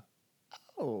like, Yeah.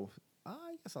 oh,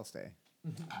 I guess I'll stay.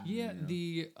 Yeah.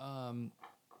 The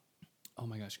oh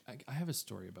my gosh, I have a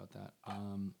story about that.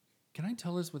 Can I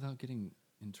tell this without getting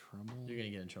in trouble? You're gonna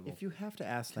get in trouble. If you have to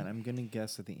ask that, I'm gonna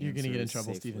guess that the answer You're gonna get in is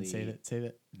trouble, Steven. Save safely it. Save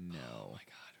it. Oh No. my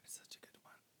god, it's such a good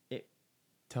one.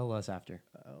 Tell us after.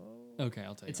 Oh. Okay,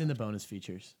 I'll tell you. It's in the bonus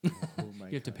features. Oh my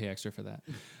You have to God. pay extra for that.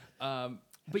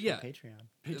 But yeah, Patreon.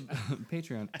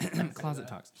 Patreon, Closet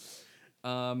Talks.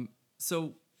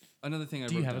 So another thing I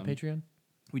Do you wrote have a down- Patreon?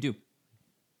 We do.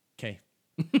 Okay.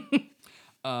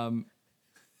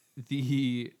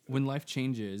 When life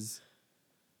changes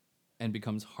and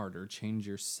becomes harder, change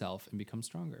yourself and become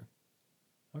stronger,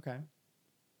 Okay.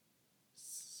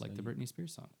 like the Britney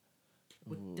Spears song.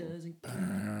 What doesn't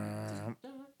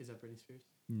Is that Britney Spears?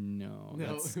 No,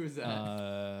 No, that's, who's that?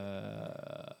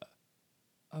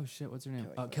 oh shit, what's her name?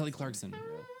 Kelly Kelly Clarkson.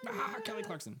 Kelly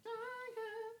Clarkson.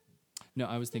 No,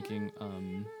 I was thinking.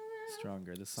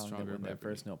 Stronger. The song Stronger that when by that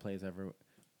first note plays ever.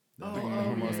 Oh,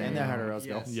 Almost. And the harder else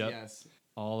go. yes, Yep. yes.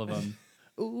 All of them.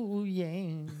 Ooh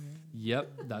yeah.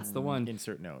 Yep, that's the one.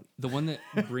 Insert note. The one that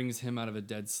brings him out of a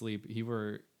dead sleep.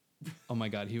 Oh my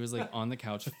god, he was like on the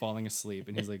couch falling asleep,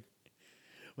 and he's like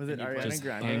Was it just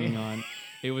Ariana hanging Grande? on.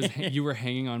 It was you were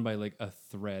hanging on by like a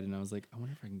thread, and I was like, I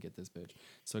wonder if I can get this bitch.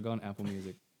 So I go on Apple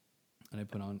Music, and I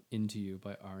put on "Into You"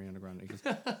 by Ariana Grande. He goes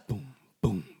boom,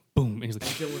 boom, boom, and he's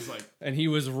like, It was like and he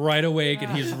was right awake,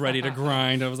 and he's ready to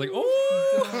grind. I was like, oh.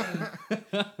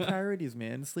 Priorities,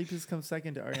 man. Sleep just comes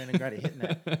second to Ariana Grande hitting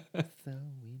that. So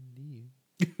into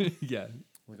you. Yeah,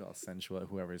 Look all sensual at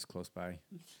whoever's close by.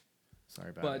 Sorry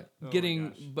about but it. Oh my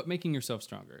gosh. but making yourself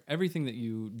stronger. Everything that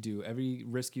you do, every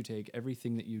risk you take,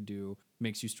 everything that you do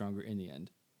makes you stronger in the end.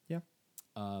 Yeah.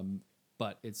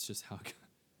 But it's just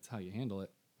it's how you handle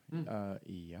it.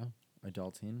 Yeah.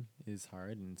 Adulting is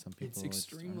hard, and some people It's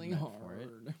just extremely aren't meant for it.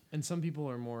 hard. and some people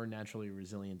are more naturally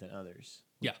resilient than others.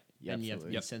 Yeah, Yeah, and you have to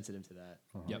be absolutely. sensitive to that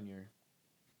Yep. when you're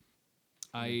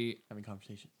I having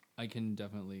conversations. I can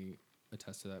definitely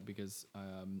attest to that because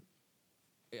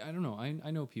I don't know.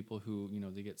 I know people who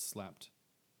they get slapped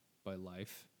by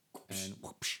life and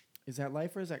whoopsh, Is that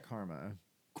life or is that karma?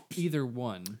 either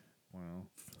one. Wow.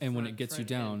 And when Front- it gets you front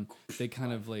down, they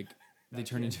kind of like they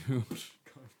turn into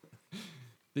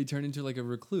they turn into like a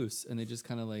recluse, and they just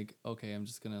kind of like, okay, I'm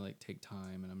just gonna like take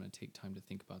time, and I'm gonna take time to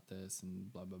think about this,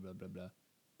 and blah blah blah blah blah.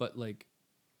 But like,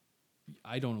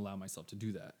 I don't allow myself to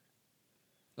do that.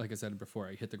 Like I said before,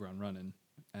 I hit the ground running,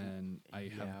 and I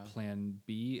have Yeah. plan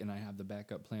B, and I have the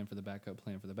backup plan for the backup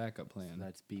plan for the backup plan. So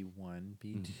that's B1,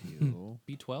 B2.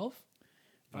 B12.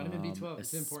 Vitamin B12,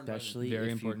 it's an important vitamin. Especially Very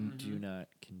if important. you do not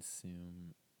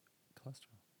consume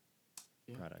cholesterol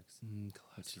Yeah. products,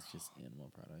 which is just animal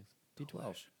products. B12,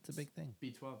 Delicious. it's a big thing.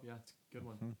 B12, yeah, it's a good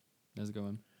one. How's it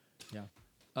going?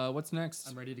 Yeah. What's next?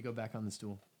 I'm ready to go back on the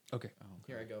stool. Okay. Oh,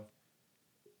 Here I go.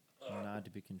 not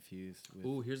to be confused with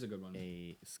Ooh, here's a good one.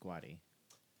 a squatty.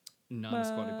 Not a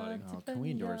squatty potty. Oh, can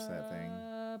we endorse that thing?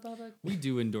 We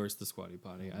do endorse the squatty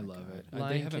potty. I my love God. it. They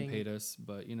Lion haven't King. paid us,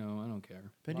 but I don't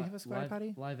care. Ben, do you have a squatty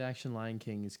potty? Live action Lion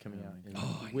King is coming Oh out. my in- God.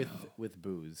 Oh, I with know. with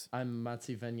booze. I'm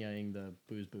Matsi Venyaing the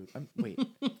booze boot. Wait,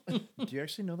 do you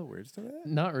actually know the words to that?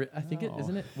 Not I think it No.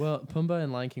 isn't it. Well, Pumbaa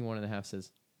in Lion King 1.5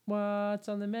 says, "What's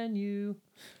on the menu?"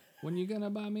 When you gonna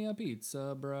buy me a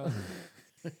pizza, bro?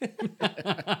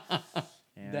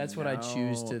 And That's what I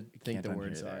choose to now- think can't the unhear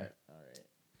words there. are. All right.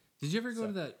 Did you ever go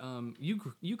to that?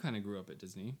 You kind of grew up at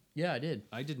Disney. Yeah, I did.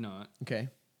 I did not. Okay.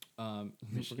 We're gonna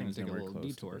Michigan's take a nowhere little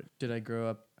close to detour. it. Did I grow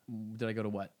up? Did I go to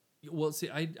what? Well, see,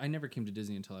 I never came to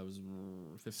Disney until I was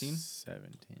 15.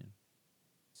 17.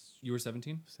 You were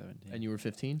 17? 17. And you were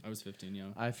 15? I was 15, yeah.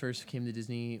 I first came to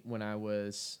Disney when I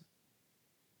was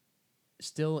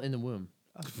still in the womb.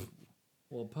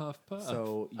 Well, puff.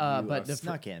 So you but the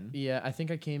snuck in. Yeah, I think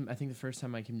the first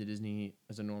time I came to Disney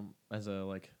as a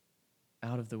like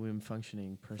out of the womb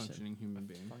functioning person. Functioning human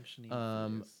being. Functioning.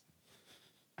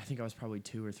 I think I was probably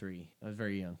 2 or 3. I was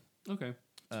very young. Okay.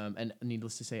 And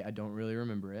needless to say, I don't really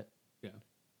remember it. Yeah.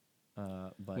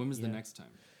 But When was the yeah. next time?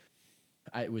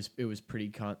 It was pretty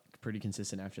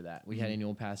consistent after that. We had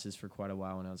annual passes for quite a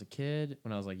while when I was a kid,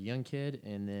 when I was like a young kid,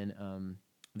 and then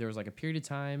there was like a period of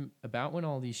time about when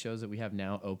all these shows that we have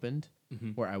now opened,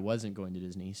 where I wasn't going to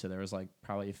Disney. So there was like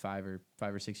probably a 5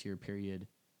 or 6 year period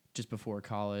just before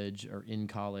college or in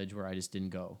college where I just didn't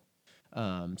go.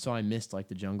 So I missed like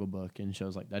the Jungle Book and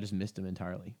shows like that. I just missed them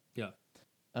entirely. Yeah.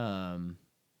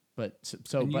 But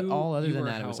And all other you than were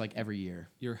that, it was how- like every year.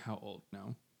 You're how old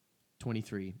now?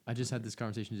 23. I just had this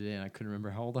conversation today and I couldn't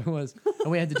remember how old I was.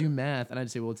 And we had to do math and I'd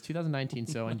say, well, it's 2019,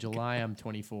 so in July I'm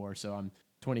 24, so I'm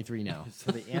 23 now.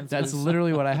 So the answer That's is,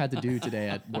 literally what I had to do today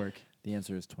at work. the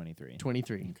answer is 23.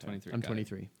 23. 23. I'm got it.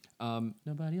 23. Um,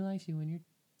 Nobody likes you when you're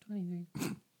 23.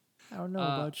 I don't know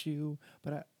about you,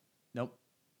 but Nope.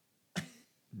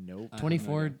 nope. I have no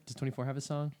 24. idea. Does 24 have a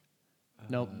song?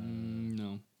 Nope.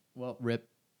 no. Well, rip.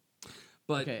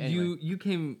 But Okay, anyway. you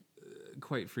came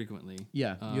quite frequently.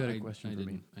 Yeah, you had a I question for me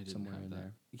didn't- I didn't somewhere have in that.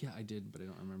 there. Yeah, I did, but I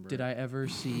don't remember. Did I ever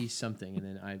see something and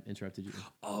then I interrupted you?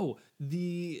 Oh,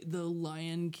 the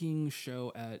Lion King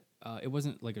show at it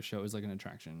wasn't like a show, it was like an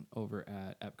attraction over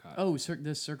at Epcot. Oh,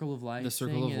 the Circle of Life. The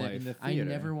Circle thing of in Life. In the I theater.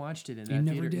 never watched it in that You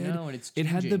never theater. did? No, and it's It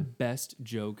had the changing. best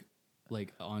joke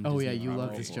like on Oh Disney yeah, you love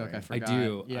property. this joke. I boy. forgot. I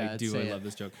do. Yeah, I do. say I it. love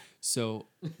this joke. So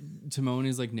Timon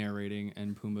is like narrating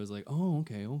and Pumbaa's like, "Oh,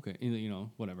 okay. You know,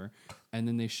 whatever." And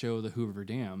then they show the Hoover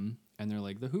Dam and they're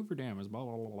like, "The Hoover Dam is blah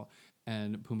blah blah blah."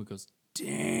 And Pumbaa goes,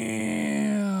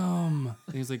 "Damn."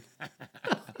 And he's like,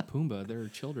 "Pumbaa, they're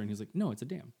children." He's like, "No, it's a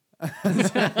dam."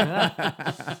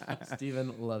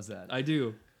 Steven loves that. I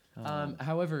do.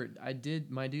 However, I did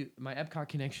my Epcot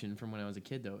connection from when I was a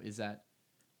kid though is that,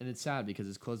 and it's sad because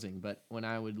it's closing. But when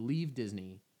I would leave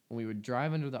Disney, when we would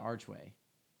drive under the archway,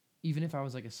 even if I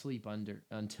was like asleep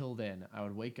until then, I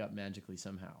would wake up magically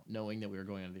somehow, knowing that we were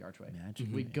going under the archway.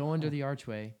 Magically. We'd go under the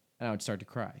archway, and I would start to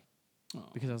cry Oh.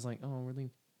 because I was like, "Oh, we're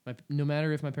leaving." No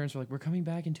matter if my parents were like, "We're coming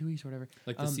back in 2 weeks" or whatever.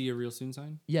 Like the see you real soon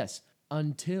sign? Yes,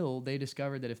 until they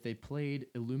discovered that if they played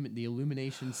the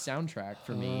Illumination soundtrack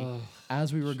for me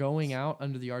as we were going out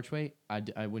under the archway,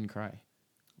 I wouldn't cry.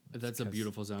 That's a because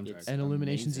beautiful soundtrack. it's- And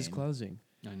Illuminations is amazing. closing.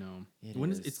 I know. It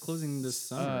When is is. it's closing this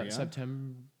summer? Yeah?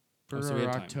 September Oh, so we or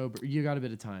had time. October. You got a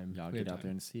bit of time. Y'all We get had out there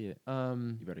time. and see it.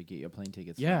 Um, You better get your plane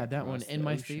tickets. yeah, from that one. across And the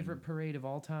my ocean. favorite parade of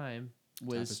all time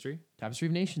was Tapestry.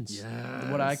 of Nations.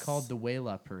 What I called the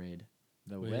Wela parade.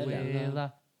 The Wela. wedding.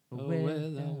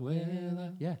 Oh,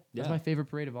 Wela. Yeah, that's Yeah. my favorite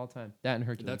parade of all time. That and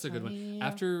Hercules. That's a good one.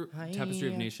 After Tapestry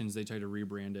of Nations, they tried to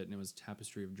rebrand it, and it was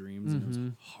Tapestry of Dreams, and it was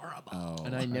horrible. Oh,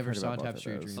 And I I've never heard saw about both of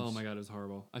Tapestry of those. Dreams. Oh my god, it was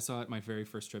horrible. I saw it my very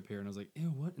first trip here, and I was like, "Ew,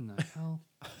 what in the hell?"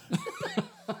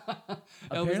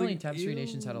 I was Apparently, like, Tapestry of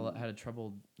Nations had "Ew." had a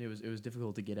trouble. It was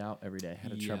difficult to get out every day.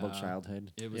 Had a troubled Yeah.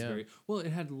 childhood. It was Yeah. very well.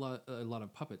 It had a lot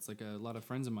of puppets. Like a lot of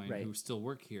friends of mine Right. who still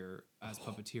work here as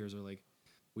puppeteers are like,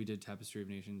 we did Tapestry of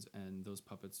Nations, and those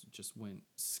puppets just went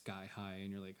sky high,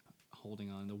 and you're like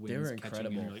holding on, the wind's were catching,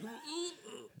 and you're incredible. like,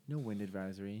 No wind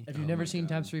advisory. If you've Oh never my seen God.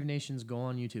 Tapestry of Nations, go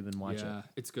on YouTube and watch yeah, it.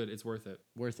 it's good. It's worth it.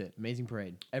 Worth it. Amazing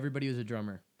parade. Everybody was a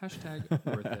drummer. Hashtag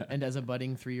worth it. And as a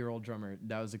budding 3-year-old drummer,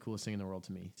 that was the coolest thing in the world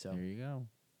to me. So There you go.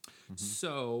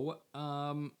 So,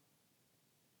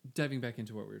 diving back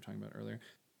into what we were talking about earlier,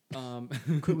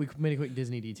 we made a quick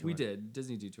Disney detour. we did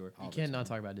Disney detour. You can't not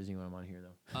talk about Disney when I'm on here,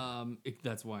 though.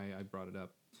 That's why I brought it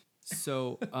up.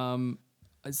 So,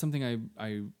 something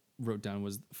I wrote down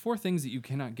was 4 things that you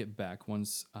cannot get back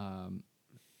once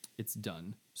it's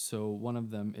done. So one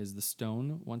of them is the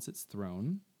stone once it's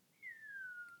thrown.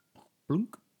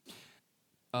 Blunk.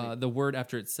 The word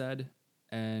after it's said,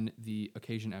 and the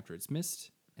occasion after it's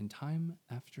missed, and time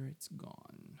after it's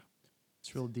gone.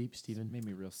 It's real deep, Steven. Made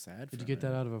me real sad. Did for you a get that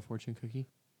minute. out of a fortune cookie?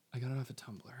 I got it off a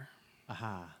Tumblr.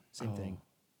 Aha. Same thing.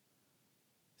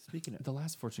 Speaking of, The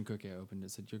last fortune cookie I opened,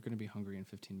 it said you're going to be hungry in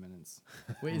 15 minutes.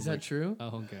 Wait, is that true?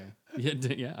 Oh, okay. Yeah,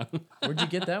 yeah. Where'd you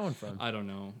get that one from? I don't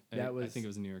know. That I was- think it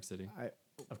was in New York City.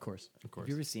 Of course. Of course. have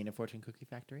you ever seen a fortune cookie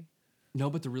factory? No,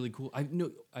 but they're really cool.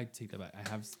 I take that back. I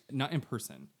have not in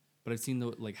person, but I've seen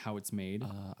the how it's made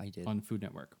I did. on Food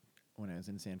Network. when I was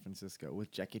in San Francisco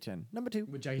with Jackie Chan, number 2.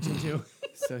 With Jackie Chan too.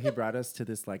 So he brought us to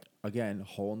this like again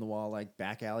hole in the wall like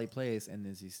back alley place, and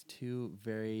there's these 2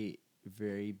 very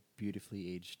very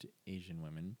beautifully aged Asian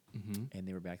women, and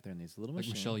they were back there in these little Like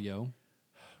machine. Michelle Yeoh.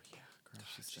 Yeah, girl,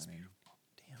 she's stunning.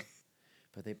 Damn.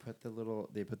 But they put the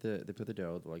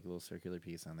dough, like a little circular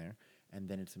piece on there, and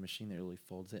then it's a machine that really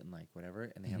folds it and like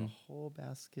whatever, and they have a whole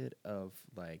basket of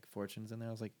like fortunes in there.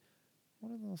 I was like, what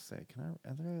do those say?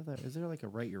 Is there like a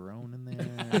write your own in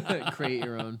there? Create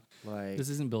your own. Like This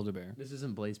isn't Build-A-Bear. This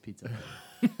isn't Blaze Pizza.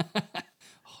 Oh,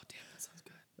 damn, that sounds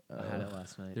good. I had it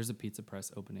last night. There's a pizza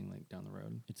press opening like down the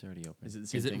road. it's already open. Is it the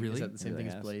same Is it thing? really? Is that the same It thing really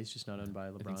as has. Blaze, just not owned by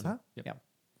LeBron? so? Yep. Yeah.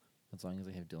 As long as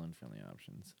they have Dylan friendly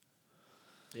options.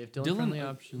 They have Dylan-friendly Dylan,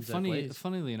 options at funny, Blaze.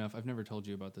 funnily enough, I've never told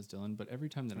you about this, Dylan, but every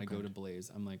time that I go Okay. to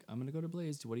Blaze, I'm like, I'm gonna go to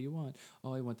Blaze. What do you want?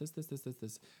 Oh, I want this,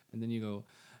 and then you go,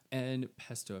 and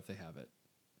pesto if they have it.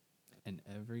 And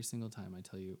every single time I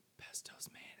tell you, pesto's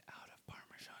made out of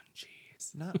Parmesan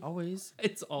cheese. Not always.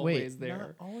 It's always Not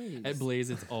there. always. At Blaze,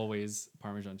 it's always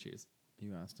Parmesan cheese.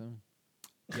 You asked him?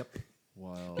 Yep.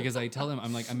 Wow. Because I tell them,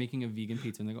 I'm like, I'm making a vegan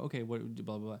pizza, and they go, okay, what,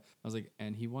 blah, blah, blah. I was like,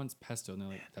 and he wants pesto, and they're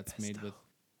like, that's made with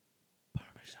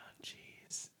Parmesan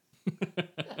cheese.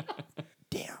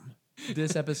 damn.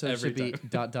 This episode Every should be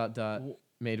time.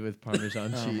 made with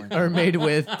Parmesan Oh cheese. my Or made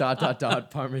with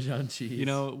Parmesan cheese. You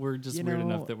know, we're just You weird know,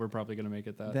 enough that we're probably gonna make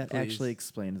it that. That please. actually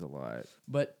explains a lot.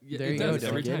 But Yeah, there it you does go.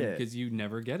 every Dylan. Get time it. because you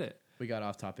never get it. We got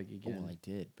off topic Oh, again. well, I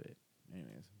did, but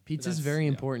anyways. Pizza's that's- very yeah.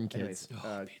 important, Anyways, kids.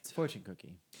 pizza. fortune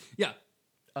cookie. Yeah.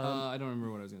 Um, I don't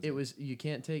remember what I was gonna say. It was you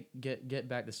can't get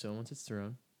back the stone once it's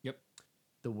thrown. Yep.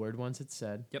 The word once it's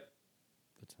said.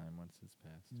 The time once it's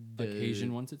passed. The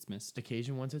occasion once it's missed,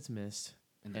 occasion once it's missed,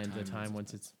 and the time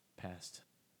once it's it's passed.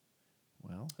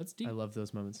 Well, That's deep. I love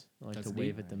those moments. I like That's to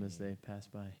wave deep. at them as they pass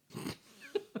by.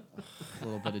 a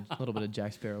little bit of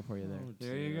Jack Sparrow for you there.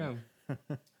 There you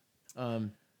go.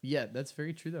 Yeah, that's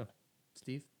very true though,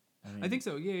 Steve. I think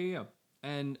so. Yeah.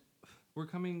 And we're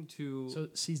coming to So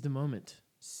seize the moment.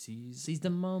 seize the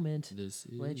moment. this.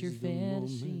 Let your is the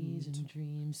fantasies moment. and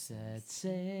dreams set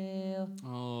sail.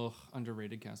 Oh,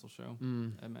 underrated castle show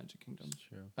Mm. at Magic Kingdom. It's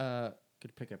true. Uh,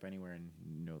 Could pick up anywhere and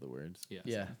know the words. Yeah.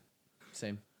 yeah,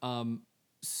 same.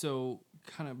 So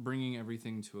kind of bringing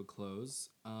everything to a close.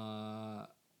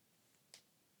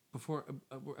 Before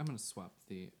I'm going to swap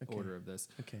the Okay. order of this.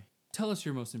 Okay, Tell us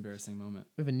your most embarrassing moment.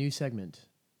 we have a new segment.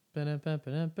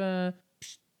 Ba-da-ba-ba-da-ba.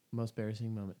 Most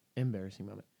embarrassing moment.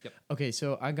 Yep. Okay,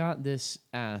 so I got this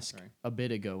ask Sorry. a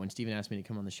bit ago when Steven asked me to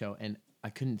come on the show, and I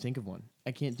couldn't think of one.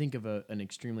 I can't think of an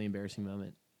extremely embarrassing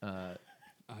moment.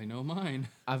 I know mine.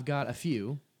 I've got a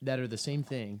few that are the same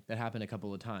thing that happened a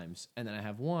couple of times, and then I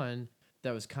have one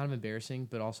that was kind of embarrassing,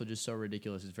 but also just so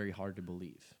ridiculous it's very hard to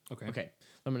believe. Okay. Okay,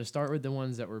 I'm going to start with the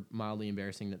ones that were mildly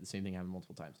embarrassing that the same thing happened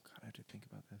multiple times. God, I have to think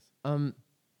about this. Um,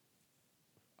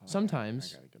 Oh,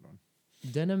 Sometimes- I got a good one.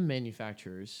 denim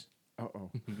manufacturers Oh.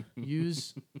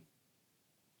 use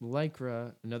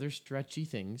Lycra and other stretchy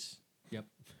things. Yep.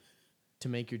 To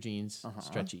make your jeans Uh-huh.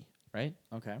 stretchy, right?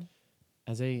 Okay.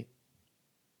 As a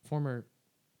former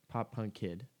pop punk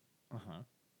kid, Uh huh.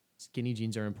 skinny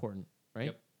jeans are important, right?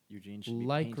 Yep. Your jeans should be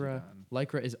painted on.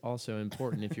 Lycra is also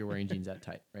important if you're wearing jeans that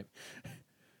tight, right?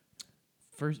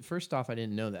 First off, I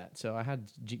didn't know that, so I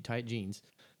had tight jeans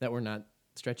that were not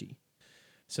stretchy.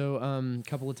 So a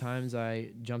couple of times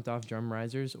I jumped off drum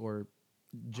risers or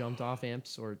jumped off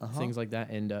amps or things like that,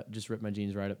 and just ripped my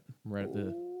jeans right up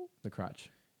the crotch.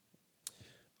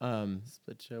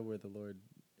 Split show where the Lord.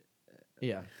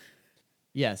 Yeah.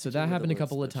 Yeah, so Should that wear the happened a word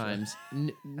couple of split times,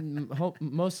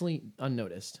 mostly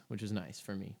unnoticed, which is nice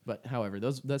for me. But however,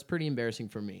 that's pretty embarrassing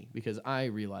for me because I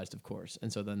realized, of course,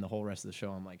 and so then the whole rest of the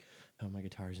show, I'm like, oh, my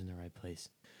guitar's in the right place,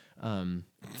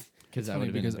 because that would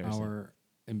have been because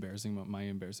embarrassing. my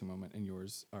embarrassing moment and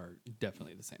yours are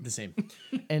definitely the same. The same.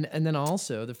 and then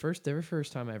also the very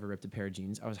first time I ever ripped a pair of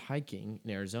jeans, I was hiking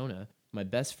in Arizona. My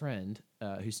best friend,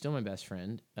 who's still my best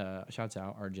friend, shouts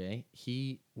out RJ.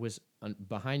 He was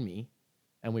behind me,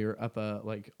 and we were up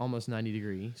like almost 90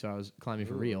 degree, so I was climbing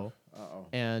for real. Uh-oh.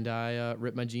 And I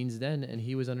ripped my jeans then, and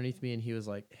he was underneath me, and he was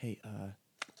like, "Hey,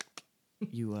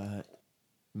 you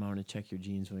might want to check your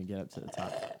jeans when we get up to the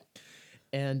top."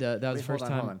 And that was the first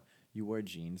time. Hold on. You wore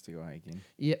jeans to go hiking.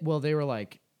 Yeah, well, they were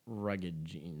like rugged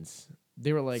jeans.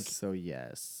 They were like, So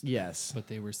yes. yes. But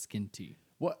they were skinty.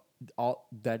 What? All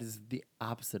that is the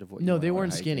opposite of what. No, you they want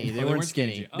weren't hiking. skinny. They they weren't weren't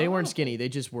skinny. skinny. They weren't Oh. skinny. They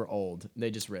just were old.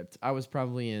 They just ripped. I was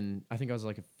probably I think I was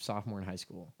like a sophomore in high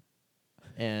school.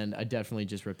 And I definitely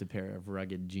just ripped a pair of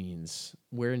rugged jeans,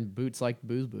 wearing boots like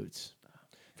booze boots.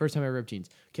 First time I ripped jeans.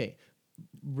 Okay,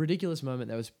 ridiculous moment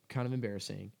that was kind of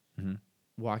embarrassing.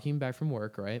 walking back from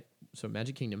work, right? So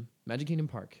Magic Kingdom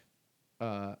Park,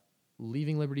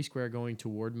 leaving Liberty Square, going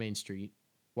toward Main Street,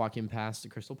 walking past the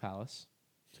Crystal Palace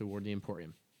toward the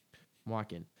Emporium. I'm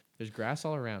walking. There's grass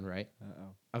all around, right? Uh-oh.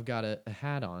 I've got a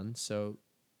hat on, so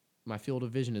my field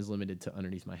of vision is limited to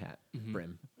underneath my hat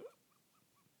brim.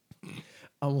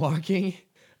 I'm walking.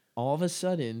 All of a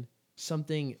sudden,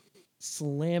 something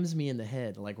slams me in the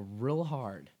head like real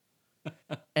hard,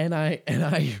 and I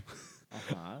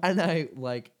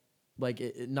like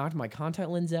it knocked my contact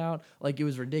lens out. Like it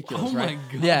was ridiculous, Oh right?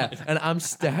 my God. Yeah, and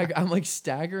I'm like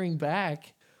staggering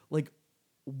back, like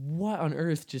what on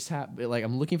earth just happened? Like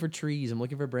I'm looking for trees, I'm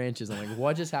looking for branches. I'm like,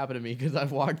 what just happened to me? Because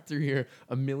I've walked through here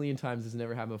a million times. It's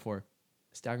never happened before.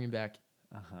 Staggering back,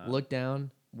 look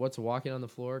down. What's walking on the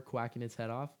floor, quacking its head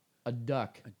off? A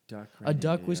duck. A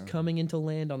duck was coming into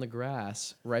land on the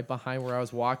grass right behind where I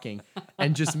was walking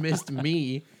and just missed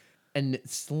me and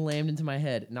slammed into my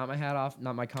head. Not my hat off,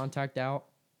 not my contact out.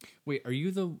 Wait, are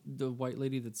you the white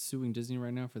lady that's suing Disney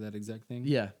right now for that exact thing?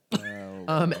 Yeah.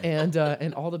 Oh,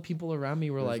 And all the people around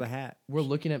me were where's like, the hat? were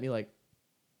looking at me like,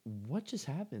 what just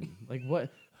happened? Like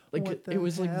what? Like What the it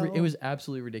was hell? it was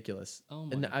absolutely ridiculous. Oh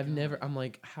my And I've never. God. I'm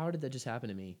like, how did that just happen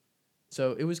to me?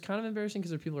 So it was kind of embarrassing because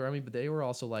there were people around me, but they were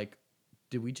also like,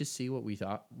 did we just see what we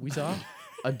thought we saw?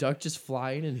 A duck just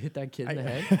flying and hit that kid in the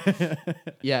head?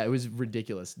 Yeah, it was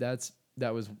ridiculous. That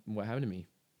was what happened to me.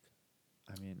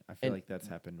 I mean, I feel And- like that's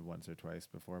happened once or twice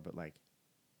before, but like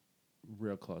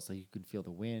real close. Like you could feel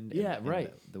the wind. Yeah, and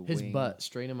right. The His wing. butt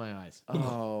straight in my eyes.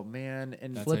 Oh man,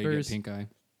 and That's how you flippers. get pink eye.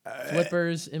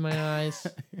 Flippers in my eyes.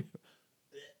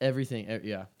 Everything.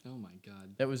 Yeah. Oh my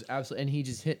God. That was absolutely. And he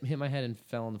just hit my head and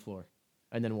fell on the floor,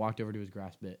 and then walked over to his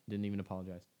grass bit. Didn't even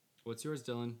apologize. What's yours,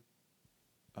 Dylan?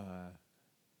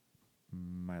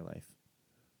 my life.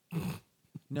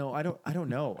 No, I don't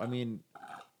know. I mean,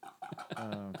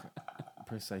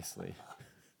 precisely.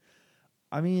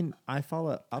 I mean, I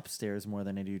fall upstairs more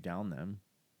than I do down them.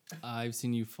 I've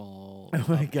seen you fall Oh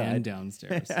my up God. and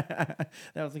downstairs. That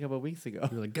was a couple of weeks ago.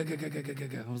 You were like, "Gah, gah, gah, gah, gah, gah,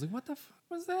 gah." I was like, what the fuck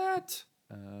was that?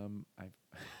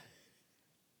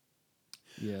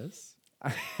 Yes.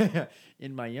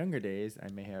 In my younger days, I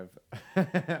may have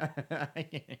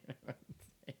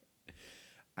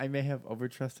I may have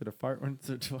overtrusted a fart once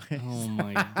or twice. Oh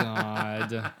my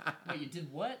God. Wait, you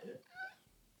did what?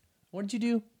 What did you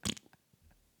do?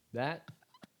 That?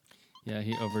 Yeah,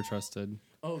 he overtrusted.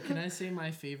 Oh, can I say my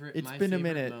favorite? It's my been a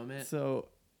favorite minute, moment? so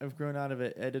I've grown out of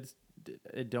it.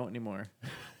 I don't anymore.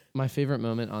 My favorite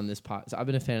moment on this so I've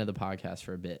been a fan of the podcast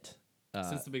for a bit.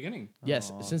 Since the beginning.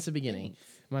 Yes, Aw, since the beginning.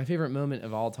 My favorite moment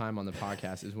of all time on the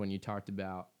podcast is when you talked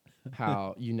about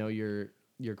how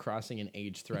you're crossing an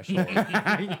age threshold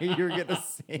You were gonna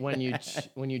say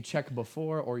when you check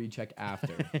before or you check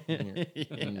after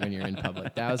when you're in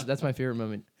public. That's my favorite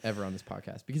moment ever on this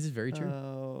podcast because it's very true.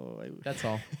 Oh, That's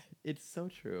all. it's so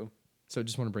true. So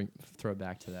just want to throw it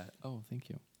back to that. Oh, thank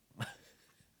you.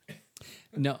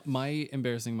 No, my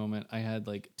embarrassing moment, I had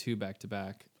like two back to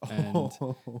back, and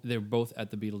they're both at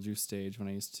the Beetlejuice stage when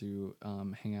I used to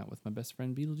hang out with my best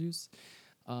friend Beetlejuice.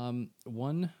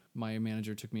 One, my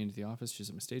manager took me into the office.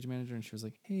 She's my stage manager, and she was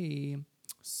like, "Hey,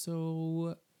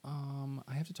 so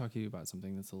I have to talk to you about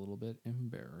something that's a little bit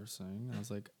embarrassing." And I was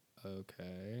like,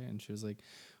 "Okay," and she was like,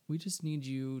 "We just need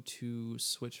you to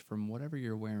switch from whatever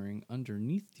you're wearing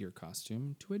underneath your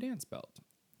costume to a dance belt."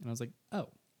 And I was like, "Oh,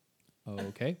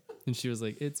 okay." And she was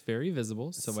like, "It's very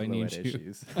visible, so I need Silhouette you."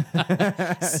 issues.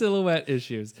 Silhouette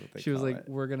issues. what they She was call like, it.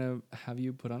 "We're gonna have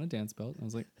you put on a dance belt." I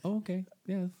was like, "Oh, okay,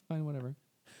 yeah, fine, whatever."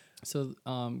 So,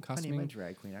 Honey, my costuming,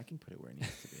 drag queen. I can put it where it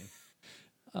needs to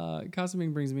be.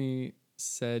 costuming brings me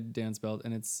said dance belt,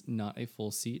 and it's not a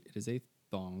full seat; it is a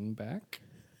thong back.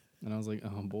 And I was like,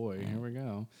 "Oh boy, here we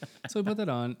go." So I put that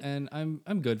on, and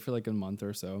I'm good for like a month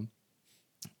or so.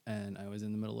 And I was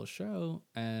in the middle of a show,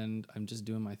 and I'm just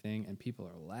doing my thing, and people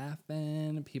are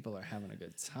laughing. People are having a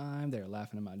good time. They're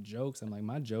laughing at my jokes. I'm like,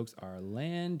 my jokes are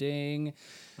landing.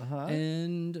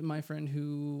 And my friend,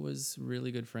 who was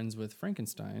really good friends with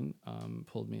Frankenstein,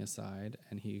 pulled me aside,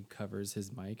 and he covers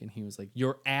his mic, and he was like,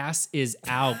 "Your ass is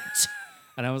out."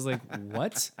 And I was like,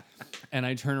 "What?" And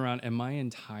I turn around, and my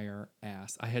entire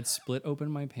ass, I had split open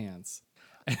my pants.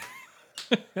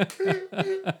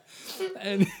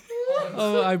 And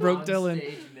I broke Dylan.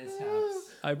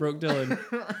 I broke Dylan.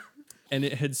 and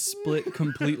it had split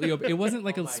completely open. It wasn't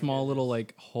like Oh a my small little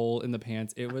like hole in the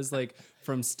pants. It was like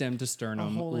from stem to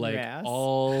sternum, hole in your like ass?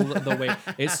 all the way.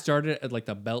 It started at like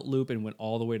the belt loop and went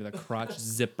all the way to the crotch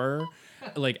zipper,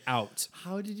 like out.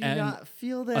 How did you And not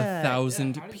feel A that?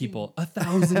 thousand how did you- people.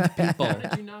 1,000 people. How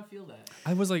did you not feel that?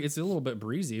 I was like, it's a little bit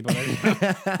breezy, but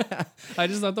I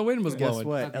just thought the wind was Guess blowing.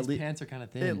 what? These pants are kind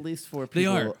of thin. At least 4 They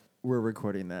people are. were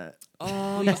recording that.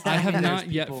 I have There's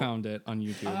not yet people- found it on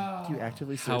YouTube. Do you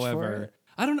actively search for However, it?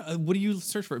 I don't know. What do you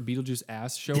search for? Beetlejuice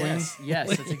ass showing? Yes,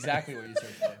 that's exactly what you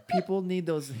searched for. People need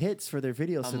those hits for their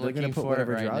videos, so I'm they're gonna looking put for it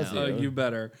whatever right draws now. Oh, you. you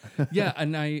better. Yeah,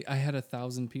 and I had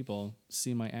 1,000 people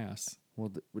see my ass.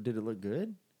 Well, did it look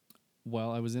good?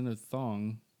 Well, I was in a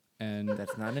thong, and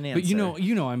That's not an answer. but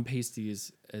you know, I'm pasty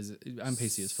as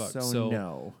fuck. So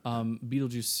no.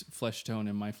 Beetlejuice flesh tone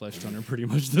and my flesh tone are pretty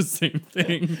much the same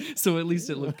thing. So at least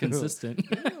it looked consistent.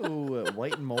 Ew,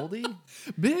 white and moldy?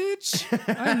 Bitch,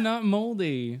 I'm not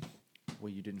moldy. Well,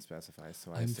 you didn't specify,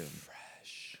 so I I'm assume.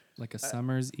 fresh, like a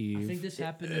summer's I eve. think this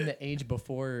happened in the age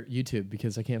before YouTube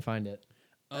because I can't find it.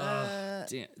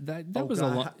 Damn, that oh was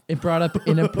God. a lot. It brought up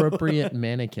inappropriate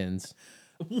mannequins.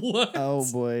 What? Oh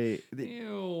boy.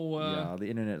 Ew. Yeah, the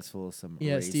internet is full of some.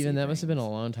 Yeah, racy Steven, that must have been a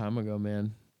things. long time ago,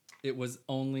 man. It was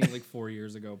only like 4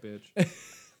 years ago, bitch.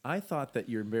 I thought that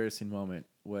your embarrassing moment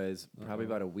was probably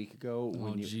about a week ago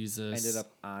when Oh, you Jesus. ended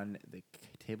up on the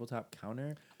tabletop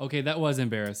counter. Okay, that was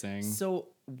embarrassing. So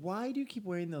why do you keep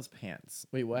wearing those pants?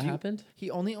 Wait, what Do you- happened? He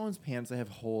only owns pants that have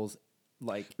holes,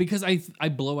 like Because I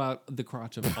blow out the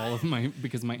crotch of all of my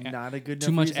because my not a good too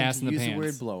enough much reason ass to in the use pants. the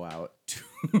word blowout.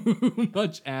 too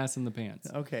much ass in the pants.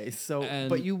 Okay, so And-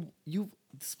 but you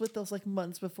split those like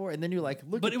months before, and then you're like,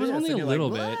 look. But at it was this, only and a you're like, little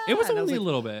bit. It was "What?" And I only a like,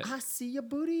 little bit. I see your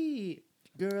booty,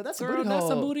 girl. That's a Girl, booty that's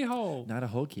hole. a booty hole. Not a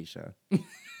hole, Keisha.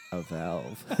 A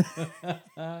valve.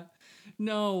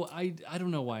 No, I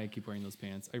don't know why I keep wearing those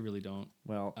pants. I really don't.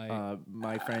 Well, I-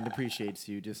 my friend appreciates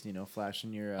you just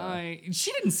flashing your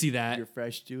She didn't see that. your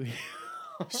fresh dewy.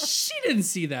 She didn't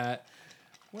see that.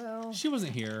 Well, She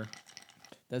wasn't here.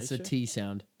 That's the Aisha? T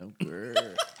sound. oh, girl.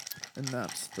 And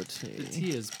that's the tea. The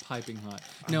tea is piping hot.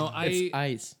 No, It's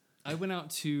ice. I went out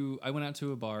to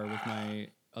a bar with my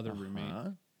other roommate, Huh?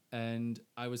 and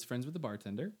I was friends with the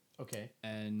bartender. Okay.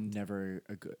 And Never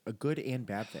a good and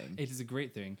bad thing. it is a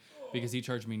great thing because he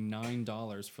charged me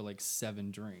 $9 for like 7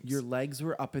 drinks. Your legs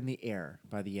were up in the air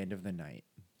by the end of the night.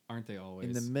 Aren't they always?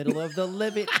 In the middle of the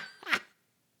living.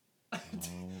 Oh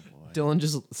boy. Dylan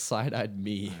just side-eyed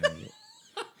me.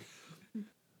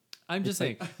 I'm just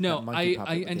saying. That No, monkey I popped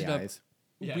up with ended the up eyes.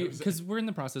 Yeah, because we're in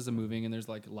the process of moving and there's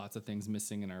like lots of things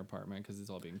missing in our apartment because it's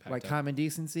all being packed Like up. common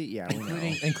decency. Yeah, we know.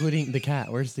 including the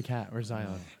cat. Where's the cat? Where's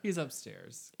Zion? He's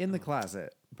upstairs, In the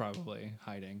closet. probably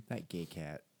hiding. That gay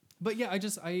cat. But yeah,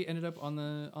 I ended up on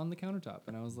the countertop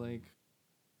and I was like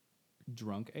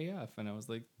drunk AF and I was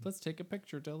like, let's take a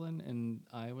picture, Dylan. And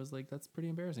I was like, that's pretty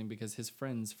embarrassing because his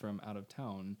friends from out of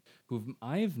town who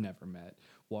I've never met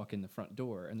walk in the front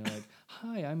door and they're like,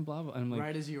 hi, I'm blah blah. And I'm like,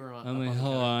 Right as you were on. I'm like,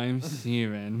 hello, I'm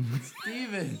Steven.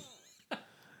 Steven.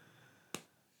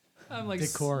 I'm like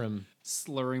Decorum.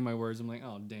 slurring my words. I'm like,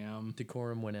 oh damn.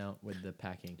 Decorum went out with the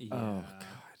packing. Yeah. Oh god.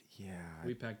 Yeah.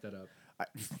 We packed that up.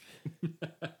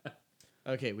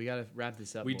 Okay, we gotta wrap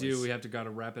this up. We boys. do. We have to gotta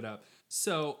wrap it up.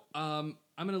 So I'm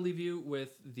gonna leave you with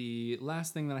the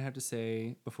last thing that I have to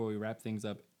say before we wrap things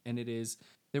up, and it is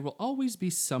there will always be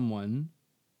someone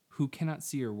who cannot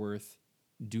see your worth.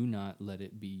 Do not let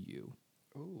it be you.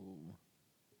 Ooh.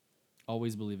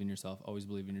 Always believe in yourself. Always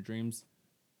believe in your dreams.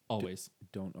 Always.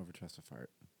 Don't overtrust a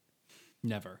fart.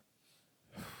 Never.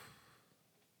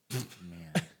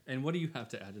 Man. And what do you have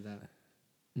to add to that?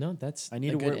 No, that's. I need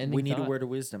a a good word. ending We need a thought. word of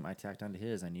wisdom. I tacked onto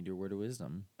his. I need your word of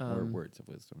wisdom. Or words of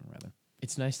wisdom, rather.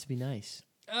 It's nice to be nice.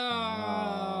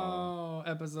 Oh,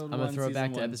 episode one. I'm gonna throw it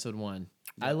back season to one. episode 1.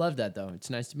 I love that though. It's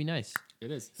nice to be nice.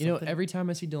 It is. You know, every time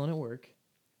I see Dylan at work,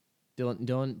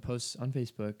 Dylan posts on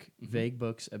Facebook Mm-hmm. vague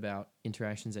books about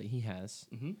interactions that he has.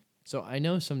 Mhm. So I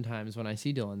know sometimes when I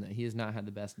see Dylan that he has not had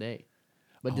the best day,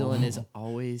 but Dylan is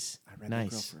always I read that girl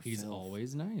nice. for He's filth.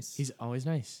 always nice. He's always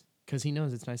nice because he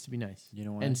knows it's nice to be nice. You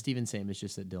know why? And Steven same. It's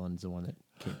just that Dylan's the one that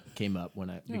came up when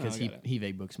I No, because I got it. he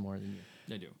vague books more than you.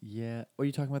 I do. Yeah. Or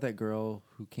you talking about that girl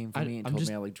who came for I- me and I'm told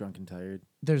just- me I look drunk and tired?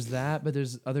 There's that, but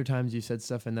there's other times you said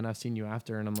stuff and then I've seen you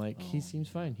after and I'm like, he Oh. seems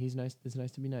fine. He's nice. It's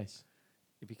nice to be nice.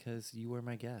 Because you were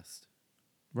my guest.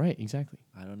 Right. Exactly.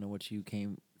 I don't know what you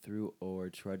came through or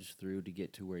trudged through to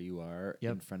get to where you are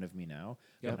Yep. in front of me now.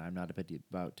 Yep. But I'm not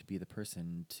about to be the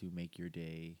person to make your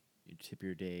day, tip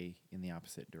your day in the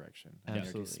opposite direction. I'm there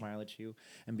Absolutely. to smile at you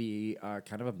and be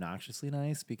kind of obnoxiously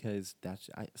nice because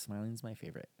smiling's my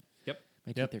favorite. Yep.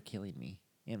 My Yep. teeth are killing me.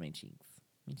 And my cheeks.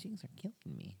 My cheeks are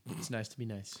killing me. It's nice to be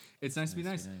nice. It's nice to be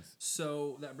nice. nice.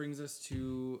 So that brings us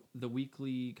to the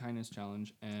weekly kindness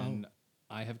challenge, and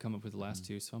I have come up with the last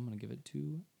two, so I'm going to give it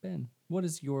to Ben. What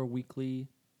is your weekly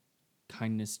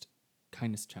kindness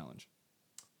challenge?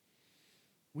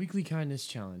 Weekly kindness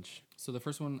challenge. So the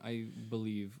first one I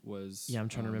believe was Yeah, I'm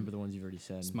trying to remember the ones you've already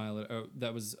said. smile at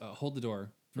that was hold the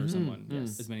door for Mhm. someone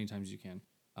Yes. as many times as you can.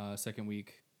 Second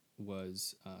week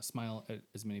was smile at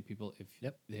as many people. If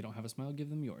Yep. they don't have a smile, give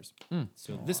them yours. Mm.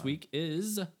 So this week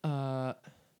is Uh,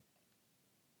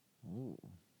 Ooh.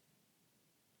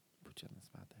 Put you on the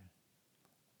spot there.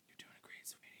 you're doing a great,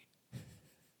 sweetie.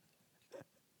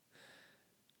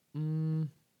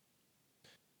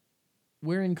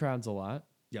 We're in crowds a lot.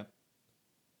 Yep.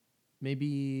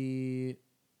 Maybe,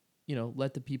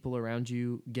 let the people around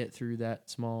you get through that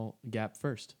small gap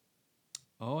first.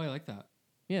 Oh, I like that.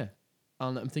 Yeah.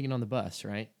 I'm thinking on the bus,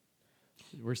 right?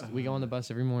 We go on the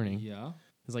bus every morning. Yeah.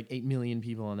 There's like 8 million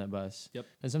people on that bus. Yep.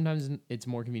 And sometimes it's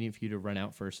more convenient for you to run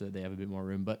out first so that they have a bit more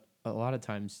room. But a lot of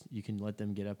times you can let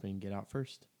them get up and get out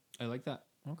first. I like that.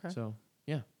 Okay. So,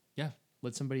 yeah. Yeah.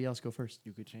 Let somebody else go first.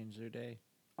 You could change their day.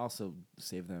 Also,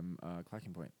 save them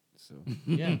clocking point. So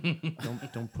Yeah.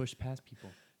 don't push past people.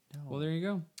 no. Well, there you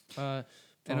go.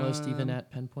 Follow Steven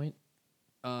at Penpoint.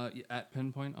 At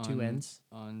Pinpoint on 2 N's.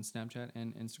 on Snapchat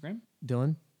and Instagram,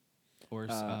 Dylan. or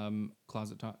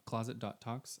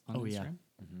closet.talks on Oh, yeah. Instagram.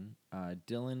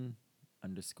 Dylan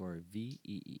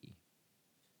 _VEE.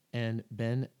 And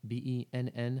Ben,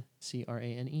 BENNCRANE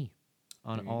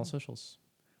on There you all go. socials.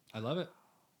 I love it.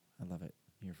 I love it.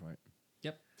 Here for it.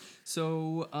 Yep.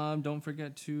 So don't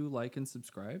forget to like and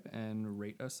subscribe and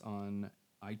rate us on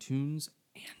iTunes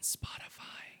and Spotify.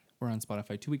 We're on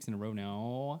Spotify 2 weeks in a row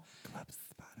now. Club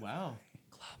Spotify. Wow.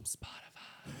 Club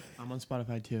Spotify. I'm on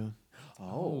Spotify too.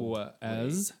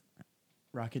 As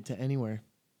Rocket to anywhere.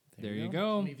 there you I'll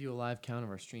go. leave you a live count of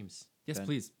our streams. Yes, Ben-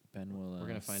 please. Ben will We're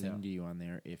gonna find send out. you on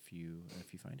there if you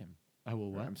find him. I will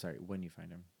Or, what? I'm sorry, when you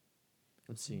find him.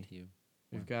 Let's Send see. to you.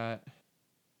 We've got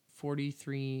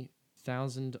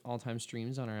 43,000 all-time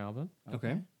streams on our album,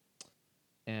 Okay.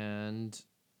 and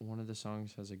one of the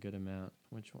songs has a good amount.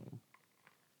 Which one?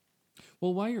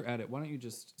 Well, while you're at it, why don't you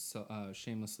just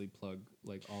shamelessly plug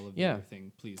like all of Yeah. your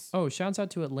thing, please? Oh, shouts out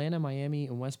to Atlanta, Miami,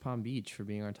 and West Palm Beach for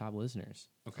being our top listeners.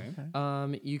 Okay.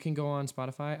 You can go on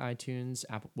Spotify, iTunes,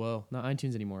 Apple. Well, not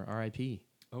iTunes anymore. RIP.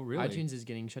 Oh, really? iTunes is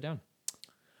getting shut down.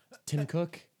 Tim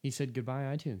Cook, he said goodbye,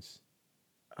 iTunes.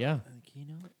 Yeah.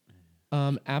 Keynote.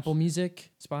 Apple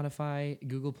Music, Spotify,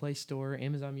 Google Play Store,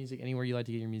 Amazon Music, anywhere you like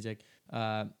to get your music.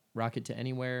 Rocket to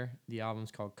Anywhere. The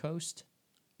album's called Coast.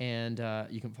 And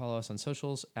you can follow us on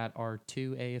socials at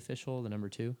R2A Official, the number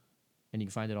 2. And you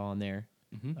can find it all on there.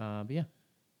 Mhm. But yeah.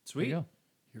 Sweet. There you go.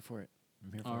 Here for it.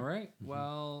 I'm here for All it. right.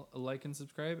 Well, like and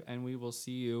subscribe, and we will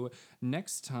see you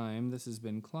next time. This has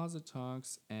been Closet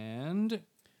Talks, and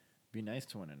Be nice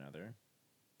to one another.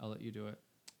 I'll let you do it.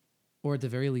 Or at the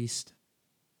very least,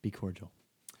 be cordial.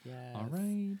 Yeah. All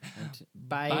right.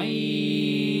 Bye.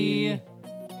 Bye.